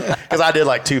 Because I did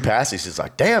like 2 passes. It's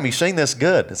like, damn, you sing this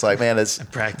good. It's like, man, I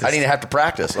practiced. didn't even have to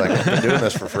practice. Like, I've been doing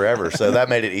this for forever. So that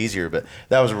made it easier. But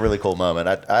that was a really cool moment.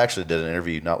 I actually did an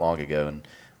interview not long ago,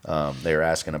 and they were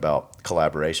asking about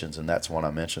collaborations, and that's one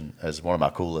I mentioned as one of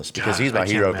my coolest because God, he's I my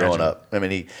can't hero growing imagine. up. I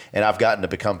mean, and I've gotten to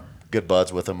become good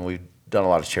buds with him. We've done a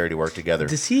lot of charity work together.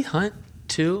 Does he hunt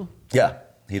too? Yeah,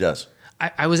 he does.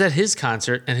 I was at his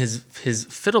concert, and his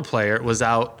fiddle player was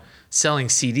out selling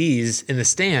CDs in the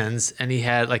stands, and he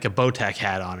had like a Bowtech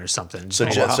hat on or something. So,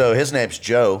 Just- so his name's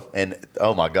Joe, and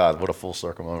oh my God, what a full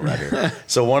circle moment right here.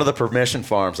 So one of the permission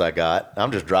farms I got,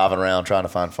 I'm just driving around trying to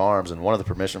find farms, and one of the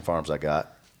permission farms I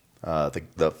got,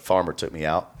 the farmer took me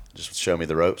out, just showed me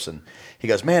the ropes, and he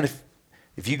goes, man,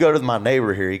 if you go to my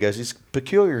neighbor here, he goes, he's a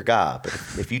peculiar guy, but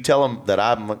if you tell him that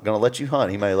I'm going to let you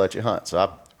hunt, he may let you hunt. So I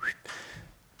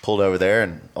pulled over there,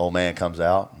 and old man comes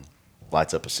out and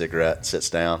lights up a cigarette and sits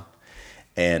down,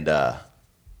 and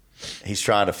he's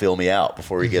trying to fill me out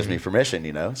before he gives me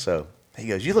permission, So he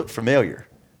goes, you look familiar.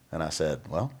 And I said,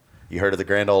 well, you heard of the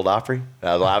Grand Ole Opry?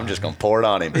 I was like, I'm just going to pour it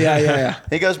on him. Yeah.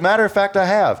 He goes, matter of fact, I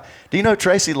have. Do you know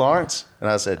Tracy Lawrence? And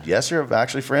I said, yes, sir. I'm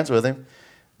actually friends with him.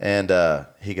 And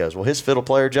he goes, well, his fiddle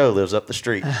player, Joe, lives up the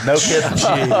street. No kidding.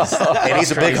 And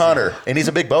he's a big hunter. And he's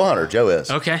a big bow hunter, Joe is.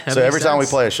 Okay, that So makes every time we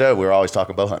sense. play a show, we're always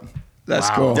talking bow hunting. That's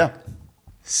Wow. cool. Yeah.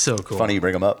 so cool. Funny you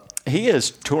bring him up. He is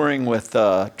touring with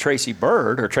Tracy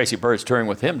Bird, or Tracy Bird's touring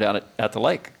with him down at the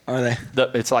lake. Are they?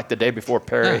 It's like the day before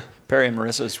Perry and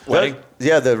Marissa's wedding.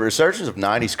 Yeah, the resurgence of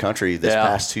 90s country this Yeah.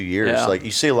 past 2 years. Yeah. Like,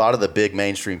 you see a lot of the big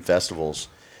mainstream festivals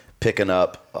picking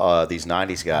up these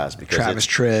 90s guys. Because Travis it's-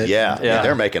 Tritt. Yeah, Yeah.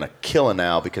 they're making a killing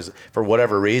now because for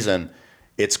whatever reason,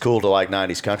 it's cool to like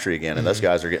 90s country again. And those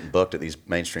guys are getting booked at these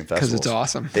mainstream festivals. it's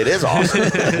awesome. It is awesome.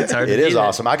 It's hard to It beat is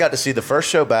awesome. I got to see the first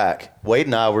show back. Wade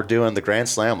and I were doing the Grand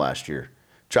Slam last year.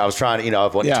 I was trying to, I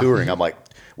went Yeah. touring. I'm like,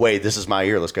 Wade, this is my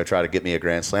year. Let's go try to get me a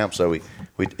Grand Slam. So we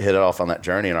hit it off on that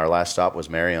journey, and our last stop was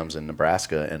Merriam's in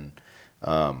Nebraska, and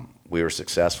we were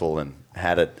successful and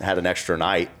had an extra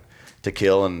night to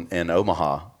kill in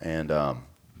Omaha, and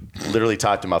literally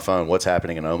typed in my phone, what's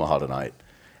happening in Omaha tonight?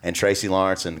 And Tracy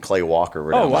Lawrence and Clay Walker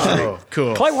were down the street. Oh,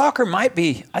 cool. Clay Walker might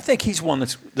be. I think he's one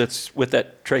that's with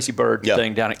that Tracy Bird Yeah,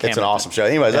 thing down at Camden. it's an awesome show.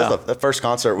 Anyways, Yeah. that's the first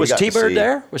concert we Was got to see. T-Bird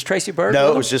there? Was Tracy Bird? No,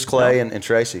 with it was him? just Clay No. and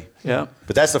Tracy. Yeah.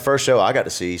 But that's the first show I got to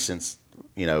see since,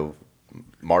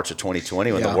 March of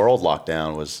 2020 when Yeah. the world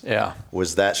lockdown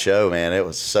was that show, man. It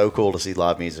was so cool to see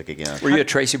live music again. Were you a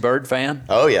Tracy Bird fan?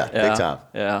 Oh, yeah, Yeah, big time.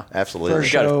 yeah. Absolutely. First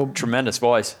He's got show- a tremendous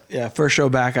voice. Yeah, first show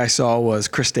back I saw was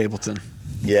Chris Stapleton.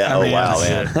 Yeah, I mean, wow,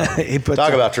 man. he puts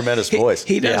Talk a- about tremendous voice.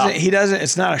 He doesn't. Yeah. He doesn't.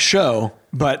 It's not a show,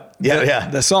 but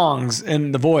the songs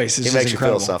and the voice is He just makes you feel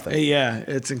incredible. something. Yeah,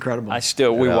 it's incredible.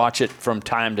 We Yeah. watch it from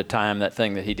time to time. That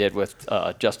thing that he did with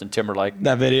Justin Timberlake.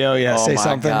 that video, yeah. Oh say my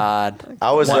something. God!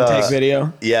 I was One take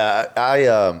video. Yeah,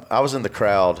 I was in the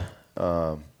crowd.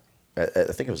 I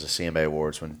think it was the CMA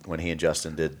Awards when he and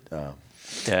Justin did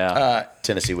Yeah.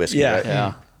 Tennessee Whiskey. yeah. right?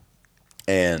 yeah.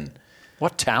 And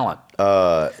What talent?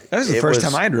 That was the It first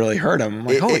was- time I'd really heard him. I'm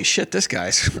like, it- holy it- shit, this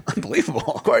guy's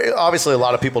unbelievable. obviously a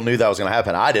lot of people knew that was going to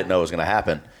happen. I didn't know it was going to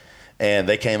happen. And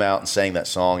they came out and sang that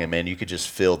song, and man, you could just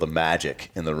feel the magic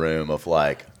in the room of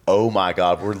like, oh my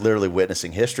God, we're literally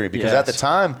witnessing history. Because at the Yes.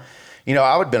 time,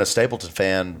 I would have been a Stapleton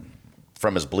fan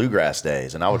from his bluegrass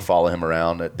days, and I would follow him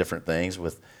around at different things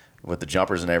with the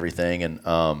jumpers and everything. And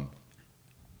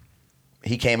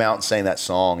he came out and sang that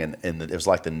song, and it was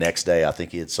like the next day, I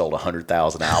think he had sold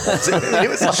 100,000 albums. It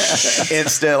was like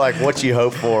instant, like what you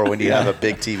hope for when you have a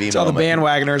big TV It's all the moment.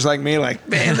 bandwagoners like me, like,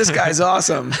 man, this guy's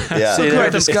awesome. Yeah. Look See, who I they're-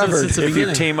 discovered. since the If you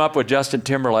beginning. team up with Justin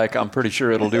Timberlake, I'm pretty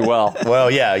sure it'll do well. Well,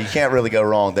 yeah, you can't really go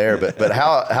wrong there. But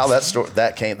how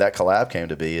that collab came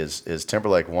to be is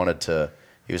Timberlake wanted to.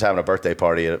 He was having a birthday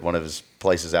party at one of his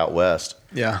places out west,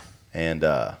 Yeah. and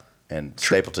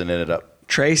Stapleton ended up.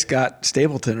 Trace got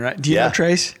Stapleton, right? Do you Yeah. know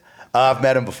Trace? I've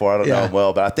met him before. I don't know Yeah. him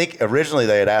well, but I think originally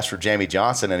they had asked for Jamie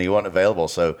Johnson, and he wasn't available.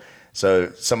 So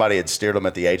So somebody had steered him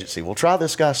at the agency. Well, try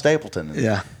this guy Stapleton.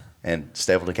 Yeah. And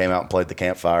Stapleton came out and played the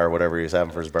campfire or whatever he was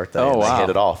having for his birthday. Oh, and wow. They hit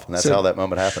it off. And that's So how that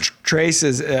moment happened. Trace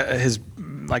is his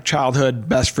like childhood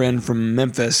best friend from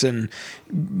Memphis, and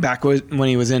back when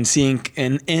he was in sync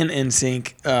and in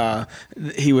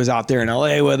NSYNC, he was out there in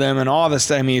LA with him and all this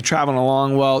stuff. I mean, traveling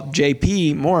along. Well,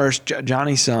 JP Morris,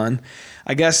 Johnny's son,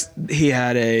 I guess he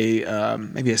had a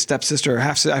maybe a stepsister or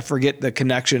half. I forget the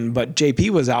connection, but JP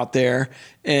was out there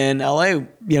in LA,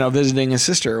 visiting his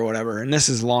sister or whatever. And this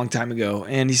is a long time ago.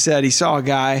 And he said he saw a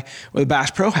guy with a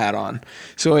Bass Pro hat on.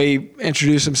 So he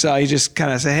introduced himself. He just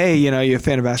kind of said, "Hey, you a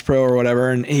fan of Bass Pro or whatever?"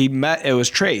 And it was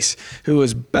Trace, who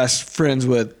was best friends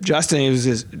with Justin. He was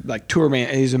his tour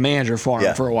man. He's a manager for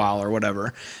him for a while or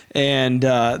whatever. And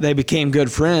they became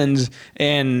good friends.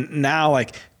 And now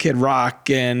Kid Rock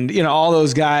and all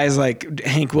those guys like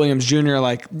Hank Williams Jr.,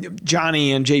 like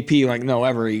Johnny and JP, know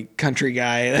every country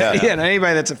guy.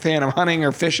 Anybody that's a fan of hunting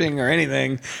or fishing or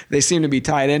anything, they seem to be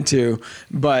tied into.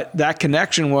 But that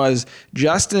connection was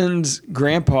Justin's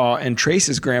grandpa and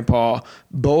Trace's grandpa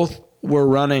both were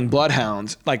running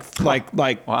bloodhounds,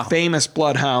 wow. Famous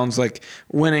bloodhounds,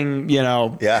 winning,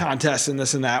 contests and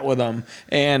this and that with them.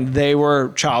 And they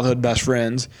were childhood best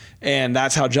friends. And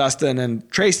that's how Justin and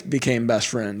Trace became best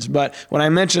friends. But when I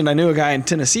mentioned I knew a guy in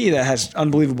Tennessee that has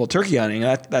unbelievable turkey hunting,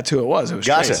 that's who it was. It was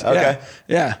Gotcha. Trace. Okay.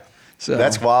 Yeah. So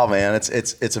That's wild, man.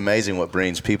 It's amazing what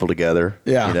brings people together.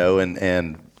 Yeah.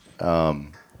 And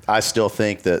I still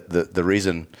think that the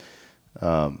reason,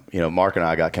 Mark and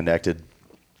I got connected,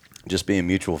 just being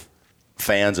mutual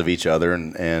fans of each other,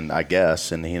 and I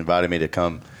guess, and he invited me to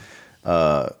come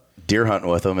deer hunting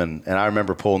with him, and I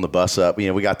remember pulling the bus up.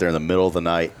 We got there in the middle of the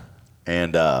night,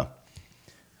 and I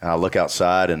look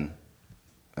outside, and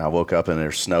I woke up and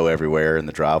there's snow everywhere in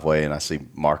the driveway, and I see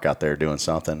Mark out there doing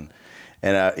something.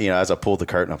 And as I pulled the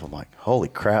curtain up, I'm like, "Holy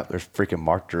crap! There's freaking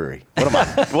Mark Drury. What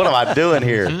am I doing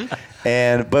here?"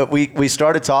 But we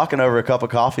started talking over a cup of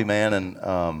coffee, man,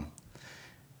 and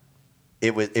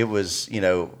it was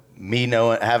me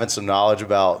having some knowledge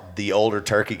about the older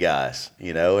turkey guys,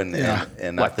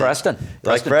 and like Preston,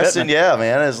 Preston, yeah,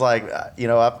 man. It's like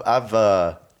I've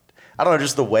I don't know,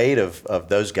 just the weight of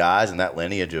those guys and that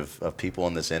lineage of people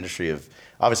in this industry, of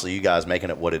obviously you guys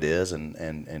making it what it is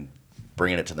and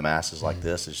bringing it to the masses like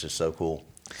this is just so cool.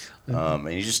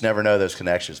 And you just never know those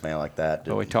connections, man, like that.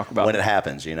 Well, we talk about when it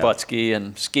happens, Butsky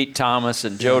and Skeet Thomas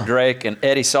and Joe Drake and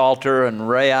Eddie Salter and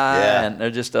Ray I, and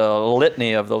they're just a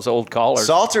litany of those old callers.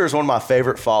 Salter is one of my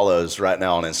favorite follows right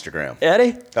now on Instagram.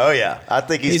 Eddie? Oh, yeah. I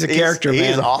think he's a character, man.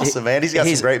 He's awesome, man. He's got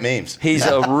some great memes. He's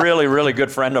a really, really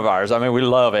good friend of ours. I mean, we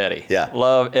love Eddie. Yeah.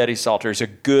 Love Eddie Salter. He's a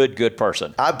good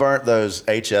person. I burnt those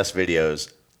HS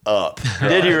videos up.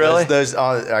 Did you really? Those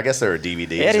I guess they were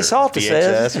DVDs. Eddie Salter VHS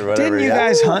says. or whatever. Didn't you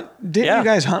guys hunt? Didn't you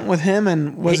guys hunt with him?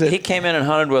 And he came in and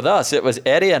hunted with us. It was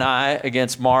Eddie and I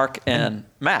against Mark and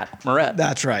Matt Moret.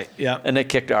 That's right. Yeah. And they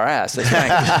kicked our ass. They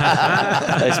spanked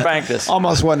us. They spanked us.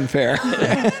 Almost wasn't fair.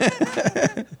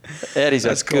 Eddie's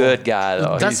a good guy,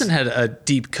 though. Dustin had a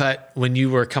deep cut when you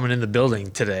were coming in the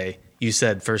building today. You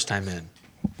said first time in.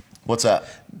 What's up?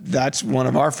 That's one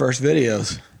of our first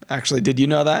videos. Actually, did you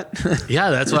know that? Yeah,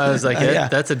 that's why I was like, Yeah.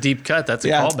 that's a deep cut. That's a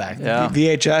callback. Yeah.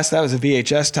 VHS, that was a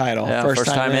VHS title. Yeah, first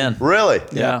time in. Really?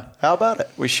 Yeah. How about it?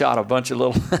 We shot a bunch of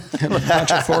little... A bunch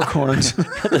of fork horns.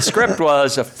 The script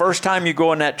was, the first time you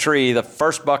go in that tree, the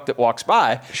first buck that walks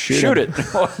by, shoot it.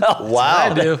 Well,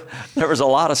 Wow. I do. there was a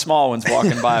lot of small ones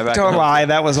walking by back Don't then. lie,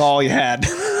 that was all you had.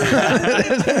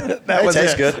 That was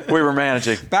tastes it. good. We were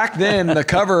managing. Back then, the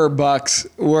cover bucks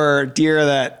were deer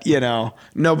that,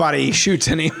 nobody shoots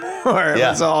anymore. It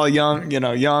Yeah. was all young,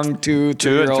 young 2,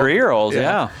 2 and 3-year-old. 3-year-olds,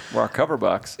 yeah. Were our cover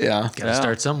bucks. Yeah. Got to Yeah.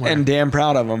 start somewhere. And damn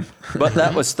proud of them. But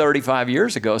that was 35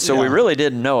 years ago, so we Yeah. really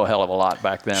didn't know a hell of a lot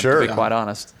back then, Sure. to be quite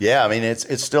honest. Yeah, I mean,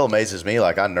 it still amazes me.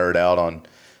 Like, I nerd out on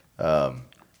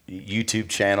YouTube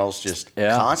channels just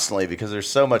constantly because there's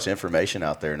so much information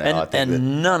out there now.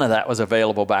 And none of that was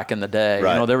available back in the day.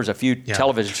 Right. There was a few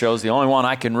television shows. The only one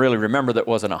I can really remember that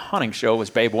wasn't a hunting show was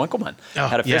Babe Winkleman. Oh,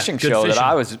 Had a yeah, fishing good show fishing. that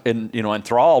I was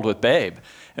enthralled with Babe.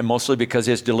 And mostly because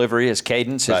his delivery, his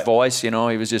cadence, his Right. voice, he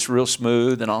was just real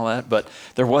smooth and all that. But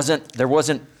there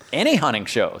wasn't any hunting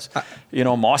shows.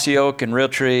 Mossy Oak and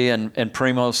Realtree and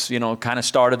Primos, kind of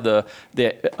started the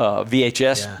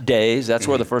VHS days. That's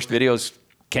where the first videos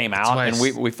came out, why and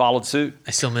I we followed suit.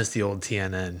 I still miss the old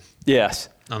TNN Yes.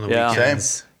 on the Yeah.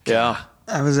 weekends. Yeah.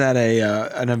 I was at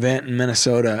an event in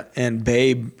Minnesota, and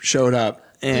Babe showed up,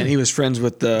 and he was friends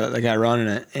with the guy running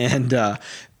it. And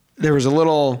there was a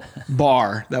little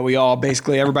bar that we all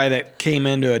everybody that came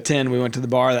in to attend, we went to the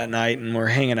bar that night and we're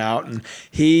hanging out, and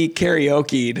he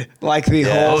karaoke'd like the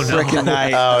whole freaking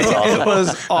night. Oh, it's awesome. It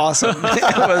was awesome.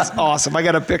 It was awesome. I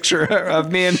got a picture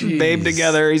of me and Babe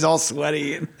together. He's all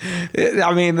sweaty.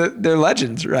 I mean, they're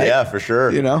legends, right? Yeah, for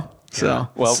sure. You know? So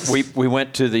Well, we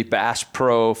went to the Bass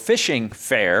Pro Fishing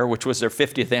Fair, which was their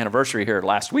 50th anniversary here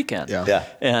last weekend. Yeah.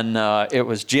 And it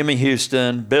was Jimmy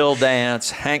Houston, Bill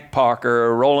Dance, Hank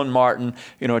Parker, Roland Martin.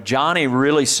 You know, Johnny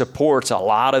really supports a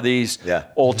lot of these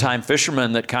old-time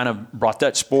fishermen that kind of brought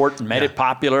that sport and made it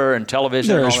popular and television.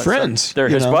 They're and all his that friends, stuff. They're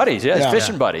you his know? buddies, his Yeah.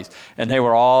 fishing buddies. And they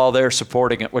were all there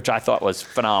supporting it, which I thought was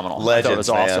phenomenal. Legends, I thought it was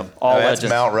awesome. man. All That's legends.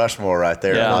 Mount Rushmore right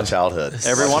there in Yeah. my childhood.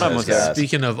 Every one of them was Those there. guys.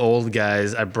 Speaking of old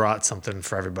guys, I brought something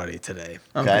for everybody today.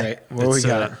 okay. What we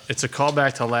got? It's a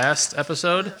callback to last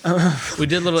episode. We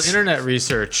did a little internet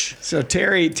research. So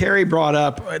Terry brought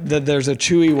up that there's a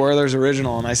Chewy Werther's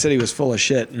original, and I said he was full of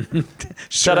shit.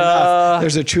 Sure Ta-da! enough,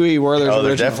 there's a Chewy Werther's Oh,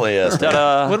 there original. definitely is.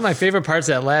 Ta-da. One of my favorite parts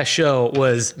of that last show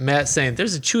was Matt saying,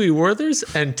 "There's a Chewy Werther's,"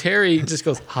 and Terry just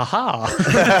goes, "Ha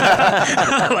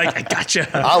ha!" Like, I gotcha.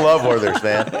 I love Werther's,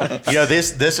 man. You know,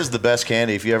 this is the best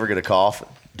candy if you ever get a cough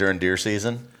during deer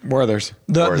season. Werther's.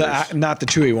 Werther's. Not the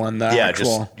Chewy one. The Yeah,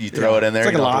 actual. just you throw it in there. It's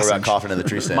like you a don't have to worry lozenge. about coughing in the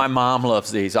tree stand. My mom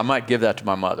loves these. I might give that to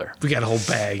my mother. We got a whole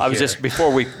bag. I was here. just,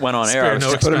 before we went on air, Spare I was,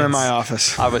 no Put them in expense. my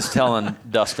office. I was telling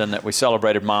Dustin that we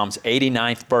celebrated Mom's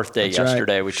 89th birthday That's right.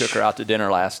 yesterday. We took her out to dinner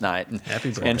last night. And, Happy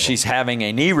birthday. and she's having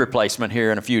a knee replacement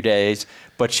here in a few days,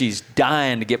 but she's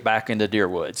dying to get back into deer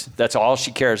woods. That's all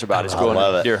she cares about is going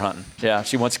love it. deer hunting. Yeah,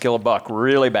 she wants to kill a buck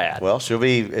really bad. Well, she'll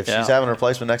be if Yeah. she's having a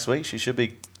replacement next week. She should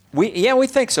be. We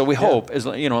think so. We hope, as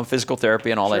you know, physical therapy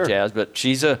and all that Sure. jazz. But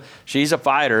she's a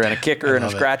fighter and a kicker and a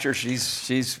love it. scratcher.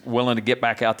 She's willing to get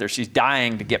back out there. She's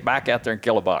dying to get back out there and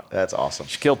kill a buck. That's awesome.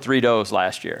 She killed 3 does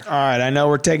last year. All right, I know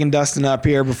we're taking Dustin up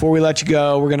here. Before we let you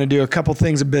go, we're going to do a couple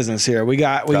things of business here. We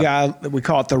call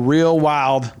it the Real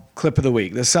Wild Clip of the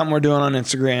Week. This is something we're doing on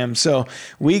Instagram. So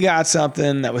we got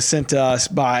something that was sent to us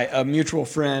by a mutual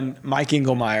friend, Mike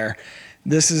Engelmeyer.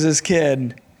 This is his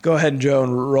kid. Go ahead, Joe,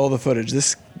 and roll the footage.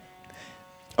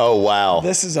 Oh wow.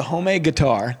 This is a homemade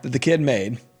guitar that the kid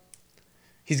made.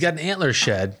 He's got an antler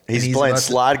shed. and He's playing about to-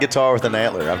 slide guitar with an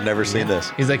antler. I've never seen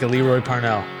this. He's like a Leroy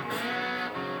Parnell.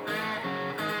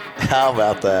 How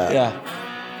about that?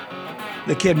 Yeah.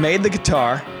 The kid made the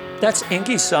guitar. That's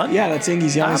Inky's son? Yeah, that's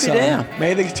Ingy's young I'll be son. damned.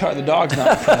 Made the guitar. The dog's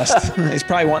not impressed. He's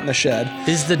probably wanting the shed.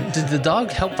 Did the dog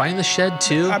help find the shed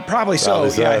too? Probably so. Probably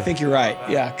so. Yeah, I think you're right.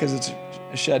 Yeah, because it's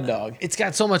a shed dog. It's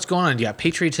got so much going on. You got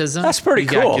patriotism. That's pretty you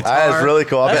got cool. guitar, That is really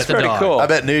cool. I That's bet, pretty cool. I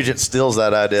bet Nugent steals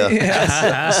that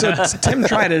idea. So Tim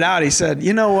tried it out. He said,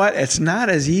 "You know what? It's not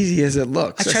as easy as it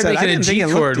looks." I tried said, making a didn't think G it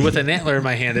looked chord with easy." an antler in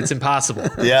my hand. It's impossible.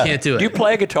 Yeah. Can't do it. Do you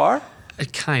play guitar?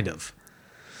 Kind of.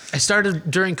 I started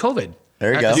during COVID.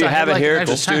 There you go. So Do you I have had it here I at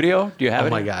the had time. studio? Do you have Oh it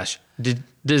my here? gosh.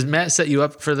 Does Matt set you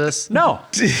up for this? No.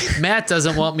 Matt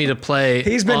doesn't want me to play.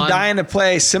 He's been on- dying to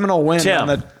play Seminole Wind Tim, on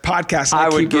the podcast. and I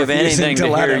would keep give refusing anything to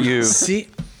let hear him. you. See,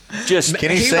 Just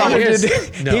Can he He sing? wanted, Here's- to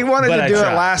do, No, he wanted but to I do it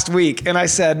tried. last week, and I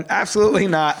said, absolutely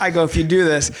not. I go, if you do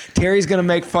this, Terry's going to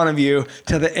make fun of you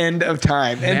to the end of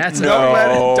time. And Matt's- don't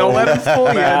let him fool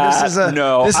you. This is a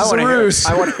no. this I is a wanna hear it. ruse.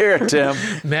 I want to hear it, Tim.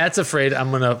 Matt's afraid I'm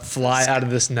gonna fly out of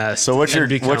this nest. So what's and your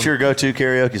become- go-to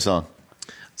karaoke song?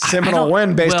 Seminole don't-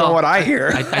 Wind, based well, on what I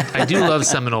hear. I do love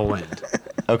Seminole Wind.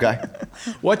 Okay.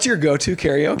 What's your go-to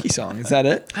karaoke song? Is that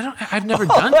it? I've never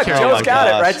done Look, karaoke. Joe's got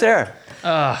gosh. it right there.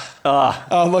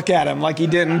 Oh, look at him. Like he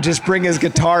didn't just bring his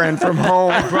guitar in from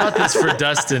home. I brought this for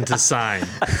Dustin to sign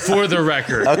for the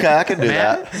record. Okay, I can do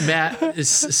that. Matt is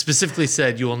specifically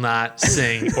said you will not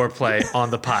sing or play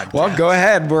on the podcast. Well, go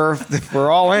ahead. We're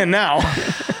all in now.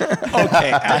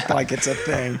 Okay, act like it's a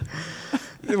thing.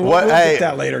 We'll Hey, get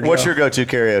that later. what's Joe. your go-to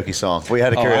karaoke song? We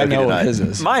had a Oh, karaoke I know tonight. what his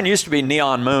is. Mine used to be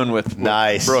Neon Moon with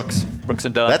Nice. Brooks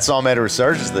and Dunn. That song made a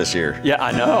resurgence this year. Yeah,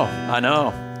 I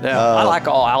know. Yeah, I like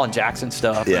all Alan Jackson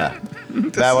stuff. Yeah.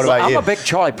 Matt, what about I'm you? a big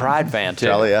Charlie Pride fan too.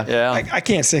 Charlie, yeah. Yeah. I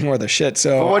can't sing worth a shit.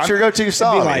 So Well, what's your go-to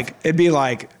song? It'd be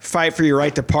like "Fight for Your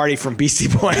Right to Party" from Beastie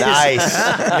Boys. Nice.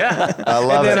 yeah. I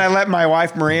love And then it. I let my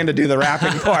wife Miranda do the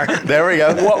rapping part. There we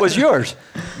go. What was yours?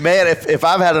 Man, if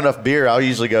I've had enough beer, I'll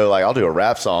usually go like I'll do a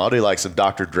rap song. I'll do like some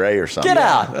Dr. Dre or something. Get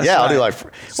out. Yeah, I'll do like.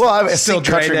 Well, I Still sing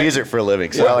country Dre Day. music for a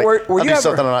living, so I Were I'll you do ever-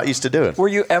 something I'm not used to doing. Were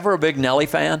you ever a big Nelly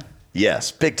fan?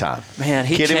 Yes, big time. Man,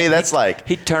 he kidding me? That's like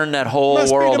he turned that whole Must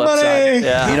be world the money. upside.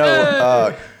 Yeah. you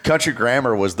know, Country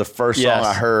Grammar was the first Yes. song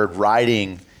I heard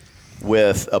writing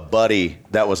with a buddy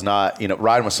that was not,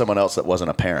 riding with someone else that wasn't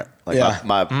a parent. Like Yeah.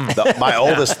 my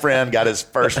oldest friend got his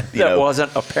first, That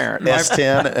wasn't a parent.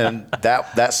 S10, and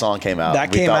that song came out. That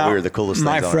we came thought out we were the coolest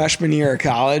my things on it. freshman year of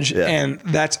college, Yeah. and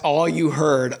that's all you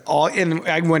heard. And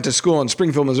I went to school in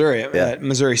Springfield, Missouri, at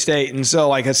Missouri State, and so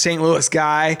like a St. Louis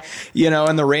guy,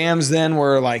 and the Rams then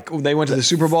were like they went to the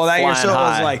Super Bowl that year, Flying so it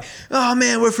was high. like, oh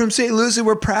man, we're from St. Louis and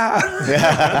we're proud.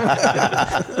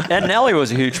 And Nelly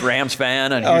was a huge Rams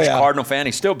fan and a huge yeah. Cardinal fan.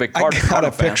 He's still a big I got a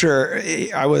Cardinal fan. picture.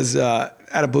 I was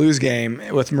at a Blues game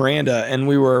with Miranda, and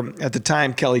we were at the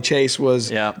time. Kelly Chase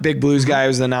was big Blues guy,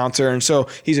 was the announcer, and so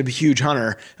he's a huge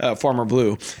Hunter, former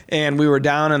Blue. And we were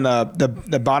down in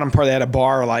the bottom part. They had a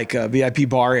bar, like a VIP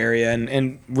bar area,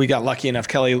 and we got lucky enough.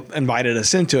 Kelly invited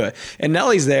us into it, and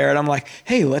Nelly's there, and I'm like,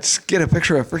 hey, let's get a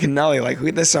picture of freaking Nelly. Like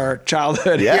this is our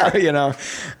childhood here,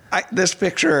 this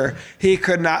picture, he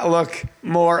could not look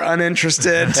more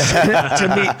uninterested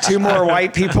to meet two more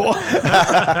white people.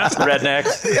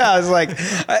 Rednecks. Yeah, I was like,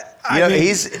 I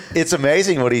mean, it's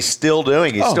amazing what he's still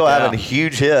doing. He's still having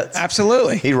huge hits.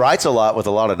 absolutely. He writes a lot with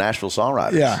a lot of Nashville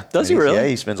songwriters. Yeah. Does he really? Yeah,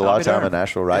 he spends a lot of time in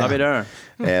Nashville writing. I'll be darned.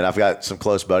 And I've got some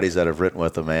close buddies that have written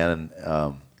with him, man,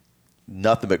 and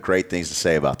nothing but great things to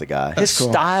say about the guy. His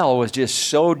style was just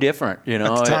so different, At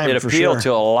the time, it for appealed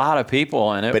sure. to a lot of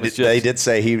people, and But was they just, did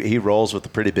say he rolls with a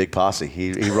pretty big posse.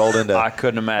 He rolled into. I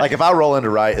couldn't imagine. Like if I roll into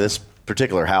write this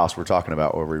particular house we're talking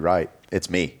about where we write, it's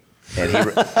me. And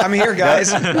I'm here,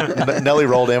 guys. Nelly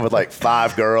rolled in with like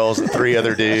 5 girls and 3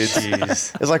 other dudes.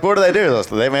 Jeez. It's like, what do?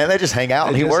 They just hang out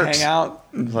and he Just works. hang out.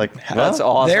 Like, That's well,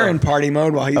 awesome. They're in party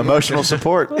mode while he's emotional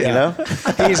support,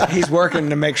 he's working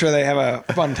to make sure they have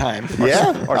a fun time.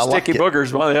 Yeah. or I like sticky it.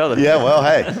 boogers, one or the other. Yeah, well,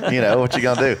 hey, what you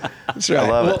gonna do? That's right. I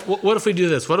love Well, it. what if we do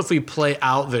this? What if we play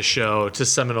out the show to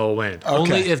Seminole Wind?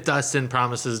 Only if Dustin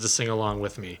promises to sing along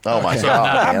with me. Oh my How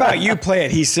God. man. about you play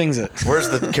it? He sings it. Where's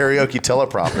the karaoke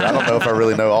teleprompter? I don't know if I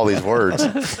really know all these words.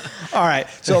 All right.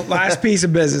 So last piece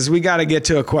of business. We got to get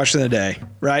to a question of the day,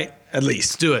 right? At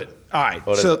least. Let's do it. All right.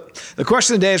 What is So the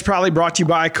question of the day is probably brought to you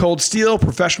by Cold Steel,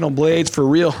 professional blades for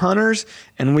real hunters.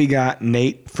 And we got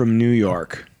Nate from New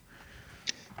York.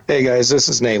 Hey guys, this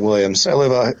is Nate Williams. I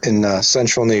live out in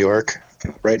central New York,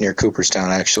 right near Cooperstown,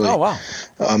 actually. Oh, wow.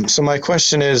 So my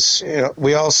question is,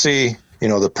 we all see,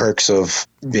 the perks of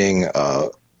being a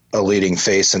leading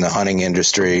face in the hunting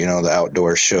industry, the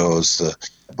outdoor shows,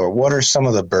 but what are some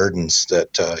of the burdens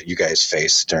that you guys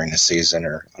face during the season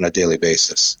or on a daily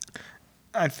basis?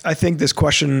 I think this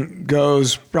question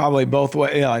goes probably both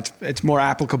ways. It's more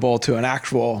applicable to an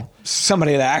actual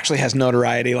somebody that actually has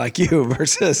notoriety like you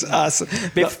versus us.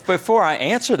 Before I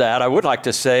answer that, I would like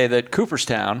to say that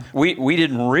Cooperstown, we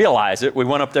didn't realize it. We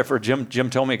went up there for Jim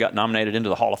told me he got nominated into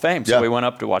the Hall of Fame, so we went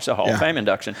up to watch the Hall of Fame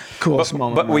induction. Coolest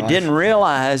moment But of my we life. didn't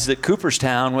realize that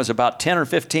Cooperstown was about 10 or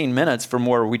 15 minutes from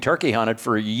where we turkey hunted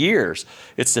for years.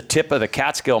 It's the tip of the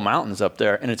Catskill Mountains up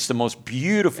there, and it's the most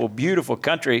beautiful, beautiful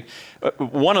country.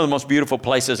 One of the most beautiful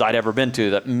places I'd ever been to,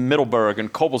 that Middleburg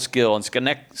and Cobleskill and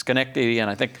Schenectady and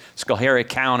I think Schoharie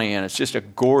County, and it's just a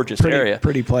gorgeous area.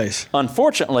 Pretty place.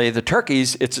 Unfortunately, the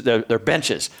turkeys, they're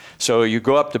benches. So you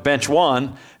go up to bench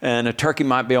 1, and a turkey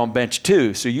might be on bench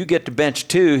 2. So you get to bench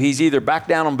 2, he's either back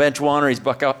down on bench 1 or he's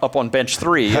back up on bench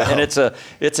 3. And it's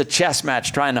a chess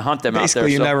match trying to hunt them Basically, out there.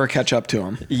 you So never catch up to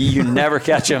them. you never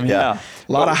catch them. Yeah.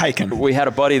 A lot of hiking. We had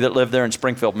a buddy that lived there in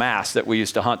Springfield, Mass. that we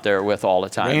used to hunt there with all the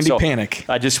time. Randy Panic.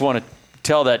 I just want to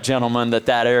tell that gentleman that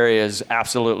area is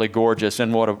absolutely gorgeous,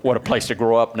 and what a place to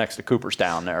grow up next to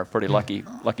Cooperstown there. Pretty lucky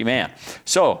man.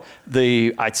 So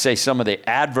I'd say some of the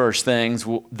adverse things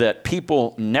that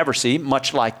people never see,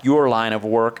 much like your line of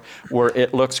work, where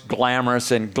it looks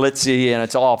glamorous and glitzy and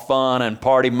it's all fun and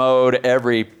party mode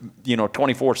every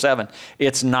 24/7.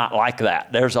 It's not like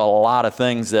that. There's a lot of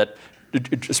things that,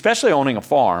 especially owning a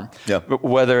farm,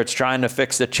 whether it's trying to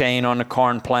fix the chain on the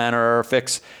corn planter or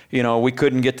fix, we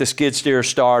couldn't get the skid steer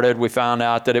started. We found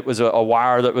out that it was a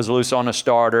wire that was loose on the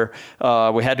starter.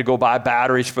 We had to go buy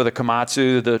batteries for the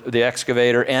Komatsu, the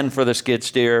excavator, and for the skid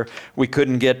steer. We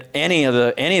couldn't get any of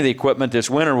the equipment this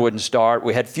winter wouldn't start.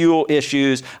 We had fuel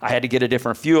issues. I had to get a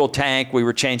different fuel tank. We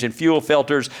were changing fuel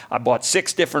filters. I bought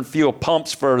 6 different fuel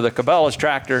pumps for the Cabela's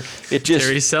tractor. It just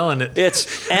Terry's selling it.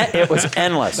 it was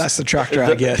endless. That's the tractor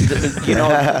I get.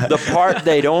 The part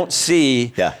they don't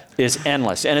see is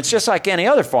endless. And it's just like any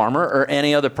other farmer or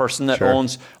any other person that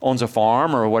owns a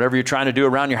farm or whatever you're trying to do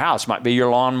around your house. It might be your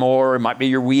lawnmower, it might be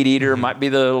your weed eater, it might be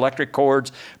the electric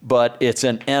cords, but it's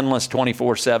an endless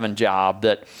 24/7 job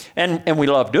that, and we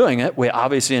love doing it. We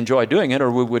obviously enjoy doing it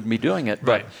or we wouldn't be doing it.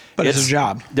 But it's a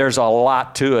job. There's a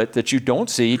lot to it that you don't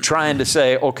see. Trying to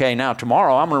say, okay, now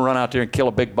tomorrow I'm going to run out there and kill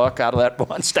a big buck out of that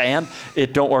one stand.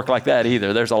 It don't work like that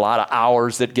either. There's a lot of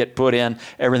hours that get put in.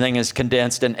 Everything is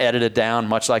condensed and edited down,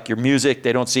 much like your music.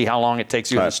 They don't see how long it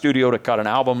takes you in the studio to cut an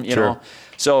album, you know.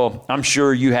 So I'm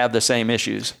sure you have the same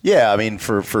issues. Yeah, I mean,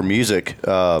 for music,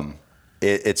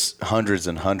 it's hundreds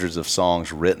and hundreds of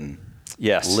songs written,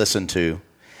 listened to,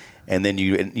 and then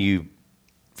you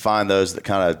find those that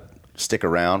kind of stick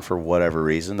around for whatever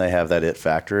reason. They have that it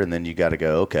factor, and then you got to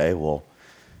go, okay, well,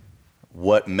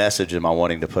 what message am I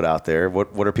wanting to put out there?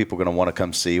 What are people going to want to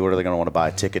come see? What are they going to want to buy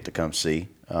a ticket to come see?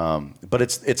 But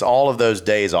it's all of those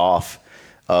days off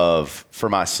for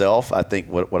myself. I think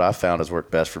what I found has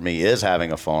worked best for me is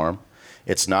having a farm.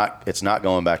 It's not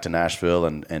going back to Nashville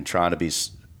and trying to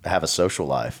have a social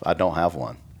life. I don't have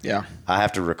one. Yeah. I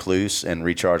have to recluse and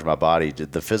recharge my body.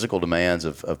 The physical demands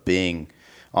of being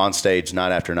on stage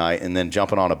night after night and then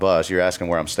jumping on a bus. You're asking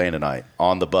where I'm staying tonight.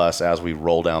 On the bus as we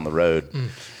roll down the road,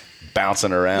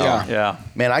 bouncing around. Yeah.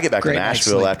 Man, I get back Great to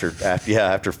Nashville night's sleep.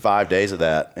 after 5 days of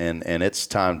that, and it's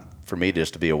time for me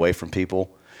just to be away from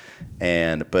people.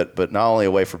 But not only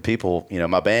away from people, you know,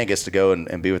 my band gets to go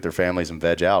and be with their families and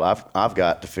veg out. I've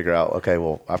got to figure out, okay,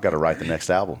 well, I've got to write the next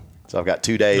album. So I've got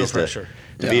 2 days to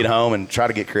be at home and try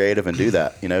to get creative and do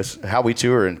that. You know, how we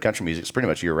tour in country music is pretty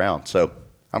much year round. So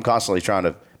I'm constantly trying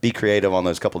to be creative on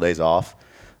those couple days off,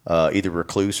 either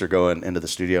recluse or go into the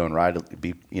studio and write,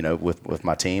 with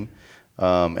my team,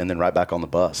 and then right back on the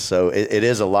bus. So it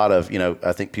is a lot of, you know,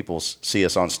 I think people see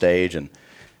us on stage and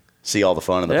see all the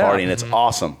fun and the party, and it's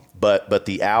awesome. But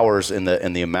the hours and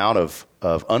the amount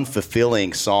of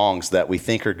unfulfilling songs that we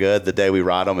think are good the day we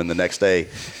write them, and the next day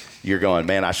you're going,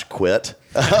 man, I should quit.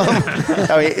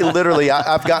 I mean, literally,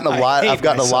 I've gotten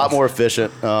a lot more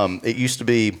efficient. It used to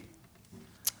be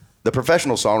the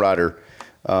professional songwriter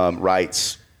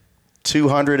writes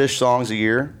 200-ish songs a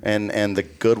year, and the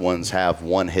good ones have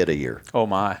 1 hit a year. Oh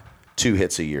my! 2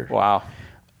 hits a year. Wow.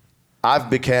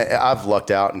 I've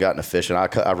lucked out and gotten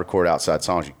efficient. I record outside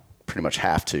songs. You pretty much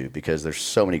have to, because there's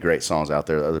so many great songs out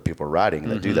there that other people are writing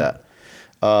that do that.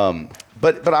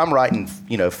 But I'm writing,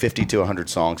 50 to 100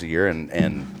 songs a year,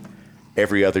 and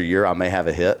every other year I may have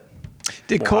a hit.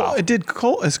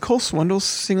 Is Cole Swindle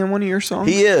singing one of your songs?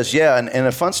 He is, yeah. And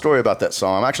a fun story about that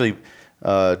song. I'm actually did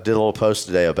a little post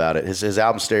today about it. His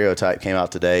album Stereotype came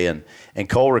out today, and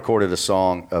Cole recorded a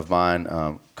song of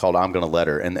mine called I'm Gonna Let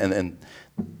Her. And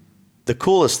the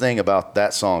coolest thing about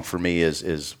that song for me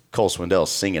is Cole Swindell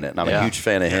singing it, and I'm a huge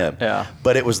fan of him. Yeah.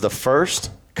 But it was the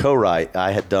first co-write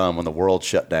I had done when the world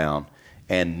shut down,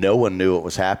 and no one knew what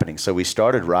was happening. So we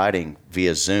started writing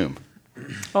via Zoom.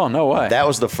 Oh, no way. That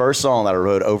was the first song that I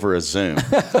wrote over a Zoom.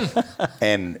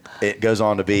 And it goes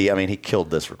on to be, I mean, he killed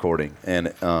this recording,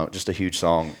 and just a huge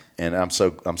song. And I'm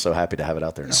so happy to have it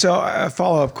out there now. So a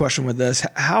follow-up question with this.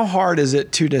 How hard is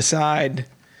it to decide,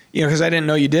 because I didn't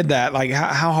know you did that. Like,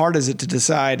 how hard is it to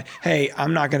decide, hey,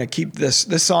 I'm not going to keep this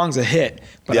song's a hit,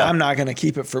 but I'm not going to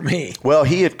keep it for me? Well,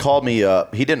 he had called me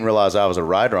up. He didn't realize I was a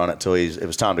writer on it until it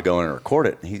was time to go in and record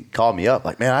it. He called me up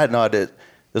like, man, I had no idea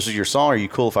this was your song. Are you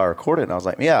cool if I record it? And I was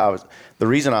like, yeah. The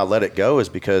reason I let it go is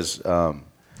because,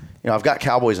 I've got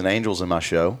Cowboys and Angels in my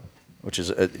show, which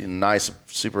is a nice,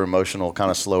 super emotional, kind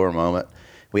of slower moment.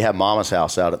 We have Mama's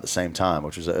House out at the same time,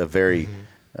 which is a very,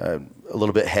 a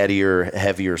little bit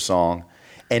heavier song.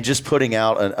 And just putting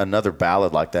out another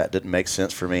ballad like that didn't make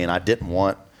sense for me. And I didn't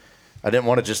want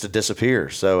it just to disappear.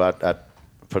 So I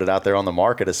put it out there on the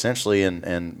market essentially.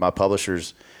 And my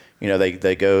publishers,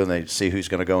 they go and they see who's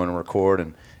going to go in and record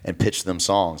and pitch them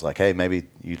songs like, hey, maybe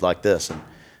you'd like this. And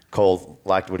Cole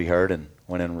liked what he heard and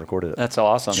went in and recorded it. That's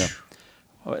awesome. Yeah.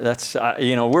 That's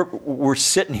we're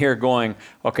sitting here going,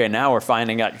 okay, now we're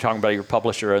finding out. You're talking about your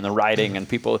publisher and the writing and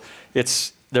people.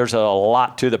 There's a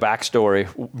lot to the backstory.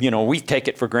 We take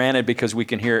it for granted because we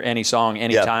can hear any song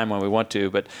anytime when we want to.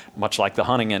 But much like the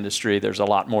hunting industry, there's a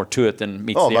lot more to it than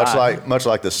meets the eye. Much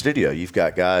like the studio, you've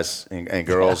got guys and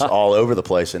girls all over the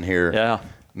place in here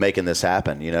making this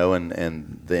happen.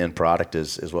 And the end product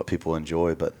is what people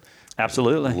enjoy. But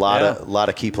absolutely, a lot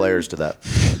of key players to that.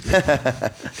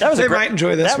 Might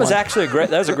enjoy this. That was actually a great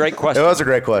question. It was a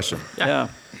great question. Yeah.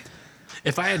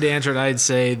 If I had to answer it, I'd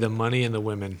say the money and the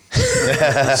women.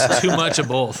 It's too much of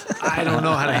both. I don't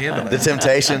know how to handle The it.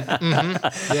 temptation. Yeah.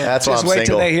 That's why Just I'm wait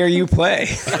till single. they hear you play.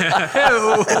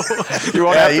 You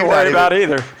won't Yeah, have you to got worry even- about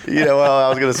either. You know, well, I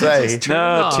was going to say. No,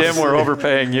 off. Tim, we're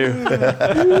overpaying you.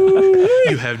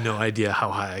 You have no idea how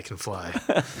high I can fly.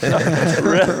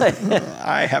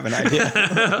 I have an idea.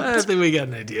 I think we got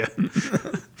an idea.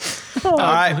 All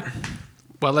right.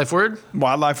 Wildlife word?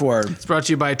 Wildlife word. It's brought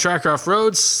to you by Tracker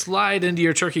Off-Road. Slide into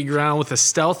your turkey ground with the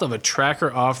stealth of a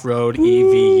Tracker Off-Road EV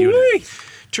unit.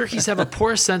 Turkeys have a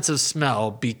poor sense of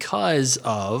smell because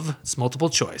of, it's multiple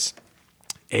choice.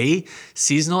 A,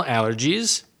 seasonal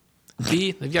allergies.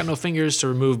 B, they've got no fingers to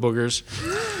remove boogers.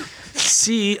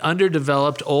 C,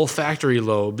 underdeveloped olfactory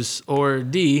lobes. Or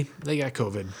D, they got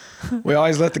COVID. We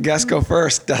always let the guests go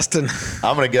first, Dustin.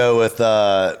 I'm going to go with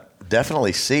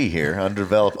definitely C here,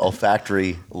 underdeveloped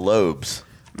olfactory lobes.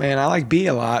 Man, I like B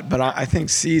a lot, but I think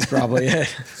C's probably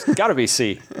it. Got to be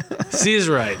C. C is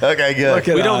right. Okay, good. Look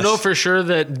at We don't us. know for sure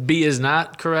that B is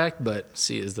not correct, but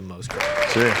C is the most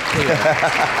correct. Sure.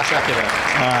 Check it out.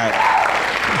 All right.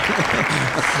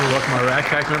 We'll welcome our Rack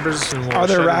Pack members. And we'll Are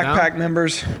there shut it Rack down. Pack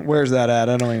members? Where's that at?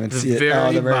 I don't even see it.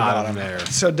 very The very bottom there.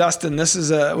 So Dustin, this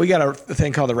is we got a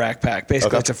thing called the Rack Pack.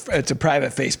 Basically, Okay. it's a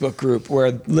private Facebook group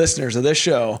where listeners of this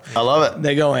show, I love it.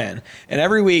 they go in, and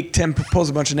every week Tim pulls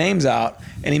a bunch of names out,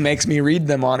 and he makes me read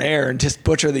them on air and just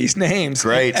butcher these names.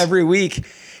 Great. And every week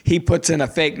he puts in a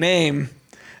fake name,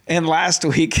 and last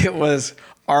week it was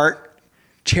Art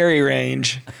Cherry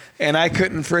Range, and I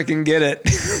couldn't freaking get it,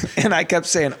 and I kept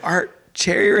saying Art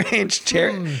Cherry Range,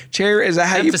 cherry. Is that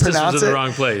how Emphasis you pronounce was in it? the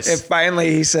wrong place. And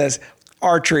finally he says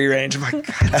archery range. I'm like,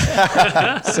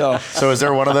 God. So, So is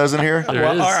there one of those in here? There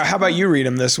well, is. all right, how about you read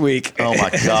them this week? Oh my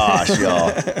gosh,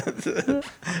 y'all.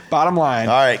 Bottom line.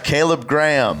 All right, Caleb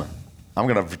Graham. I'm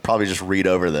going to probably just read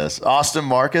over this. Austin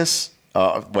Marcus.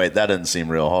 Wait, that doesn't seem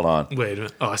real. Hold on. Wait a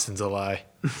minute. Austin's a lie.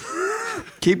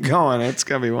 Keep going. It's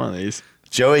going to be one of these.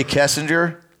 Joey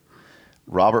Kessinger,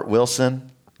 Robert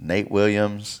Wilson, Nate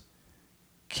Williams,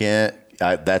 Ken.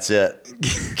 That's it.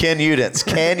 Ken Udance.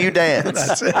 Can you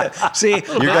dance? That's it. See,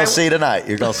 You're going to see tonight.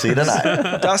 You're going to see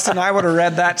tonight. Dustin, I would have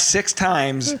read that 6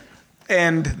 times,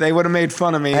 and they would have made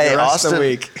fun of me Hey, the rest of the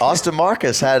week. Austin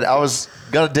Marcus had. I was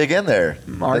going to dig in there.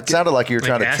 It sounded like you were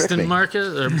trying Like to trick Aston me.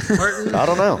 Marcus or Martin? I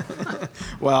don't know.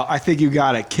 Well, I think you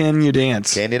got it. Can you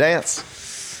dance? Can you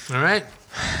dance? All right.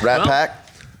 Rat Well, Pack.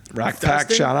 Rack Pack,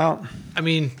 Dustin? shout out. I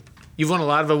mean, you've won a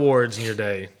lot of awards in your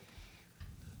day.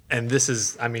 And this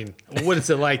is, I mean, what is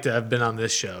it like to have been on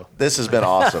this show? This has been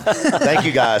awesome. Thank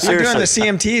you guys. You're Seriously.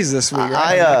 doing the CMTs this week,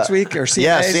 right? Next week or CMAs?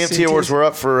 Yeah, CMT Awards CMTs? were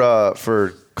up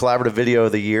for Collaborative Video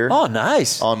of the Year Oh,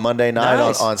 nice. on Monday night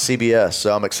Nice. on CBS.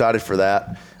 So I'm excited for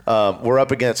that. We're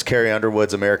up against Carrie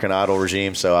Underwood's American Idol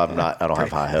regime, so I don't have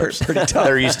high hopes. pretty tough.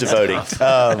 They're used to voting. It's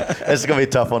going to be a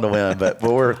tough one to win, but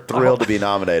we're thrilled to be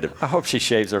nominated. I hope she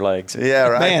shaves her legs. Yeah,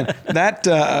 right. Man, that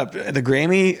the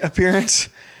Grammy appearance,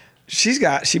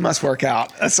 she must work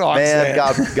out. That's all I'm Man,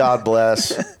 saying. God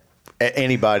bless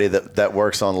anybody that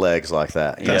works on legs like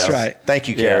that. you That's know? right. Thank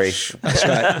you, Yeah. Carrie. That's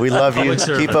right. We love you. Public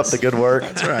Keep up service. the good work.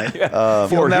 That's right.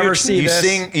 You'll never see You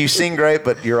this. you sing great,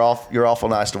 but you're awful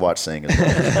nice to watch sing as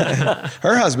well.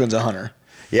 Her husband's a hunter.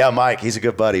 Yeah, Mike, he's a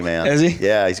good buddy, man. Is he?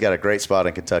 Yeah, he's got a great spot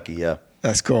in Kentucky. Yeah.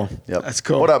 That's cool. Yep. That's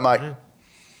cool. What up, Mike? All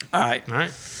right. All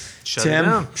right. Shut it Tim,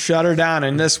 down. shut her down,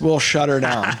 and this will shut her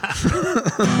down.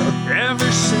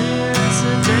 Ever since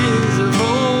the days of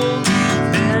old,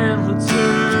 man would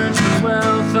search for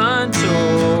wealth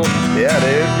untold. Yeah,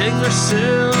 dude. Dig for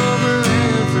silver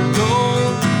and for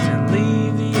gold, and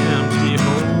leave the empty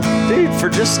hole. Dude, for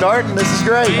just starting, this is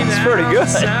great. It's pretty good.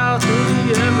 South of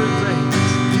the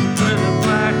Everglades, where the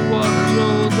black water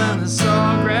rolls and the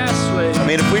sawgrass waves. I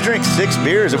mean, if we drink 6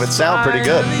 beers, it would sound pretty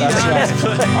good. That's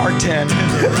right. R10.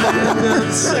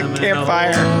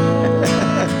 Campfire.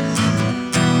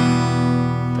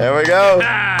 There we go.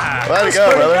 Way to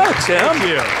go, brother. Good, Tim. Thank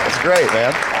you. That's great,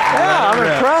 man. Yeah, I'm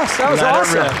impressed. That was Let it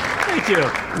awesome. rip. Thank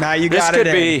you. Now you This got could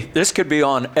it in. this could be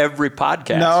on every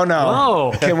podcast.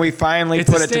 No. Oh. Can we finally It's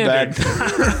put a it to bed?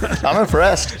 standard. I'm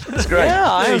impressed. It's great.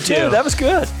 Yeah, I am Thank too. you. That was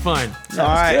good. Fine. All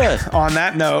right. good. On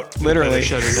that note, literally,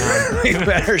 Shut her down. we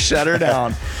better shut her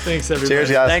down. Thanks, everybody. Cheers,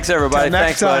 guys. Thanks, everybody. Till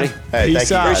next Thanks, time. buddy. Hey, Peace thank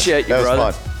you. out. guys. Appreciate you, That was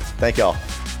brother. fun. Thank y'all.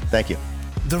 Thank you.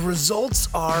 The results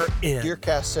are in.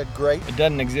 Deercast said great. It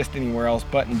doesn't exist anywhere else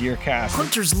but in Deercast.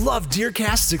 Hunters love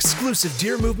Deercast's exclusive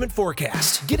deer movement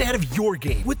forecast. Get ahead of your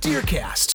game with Deercast.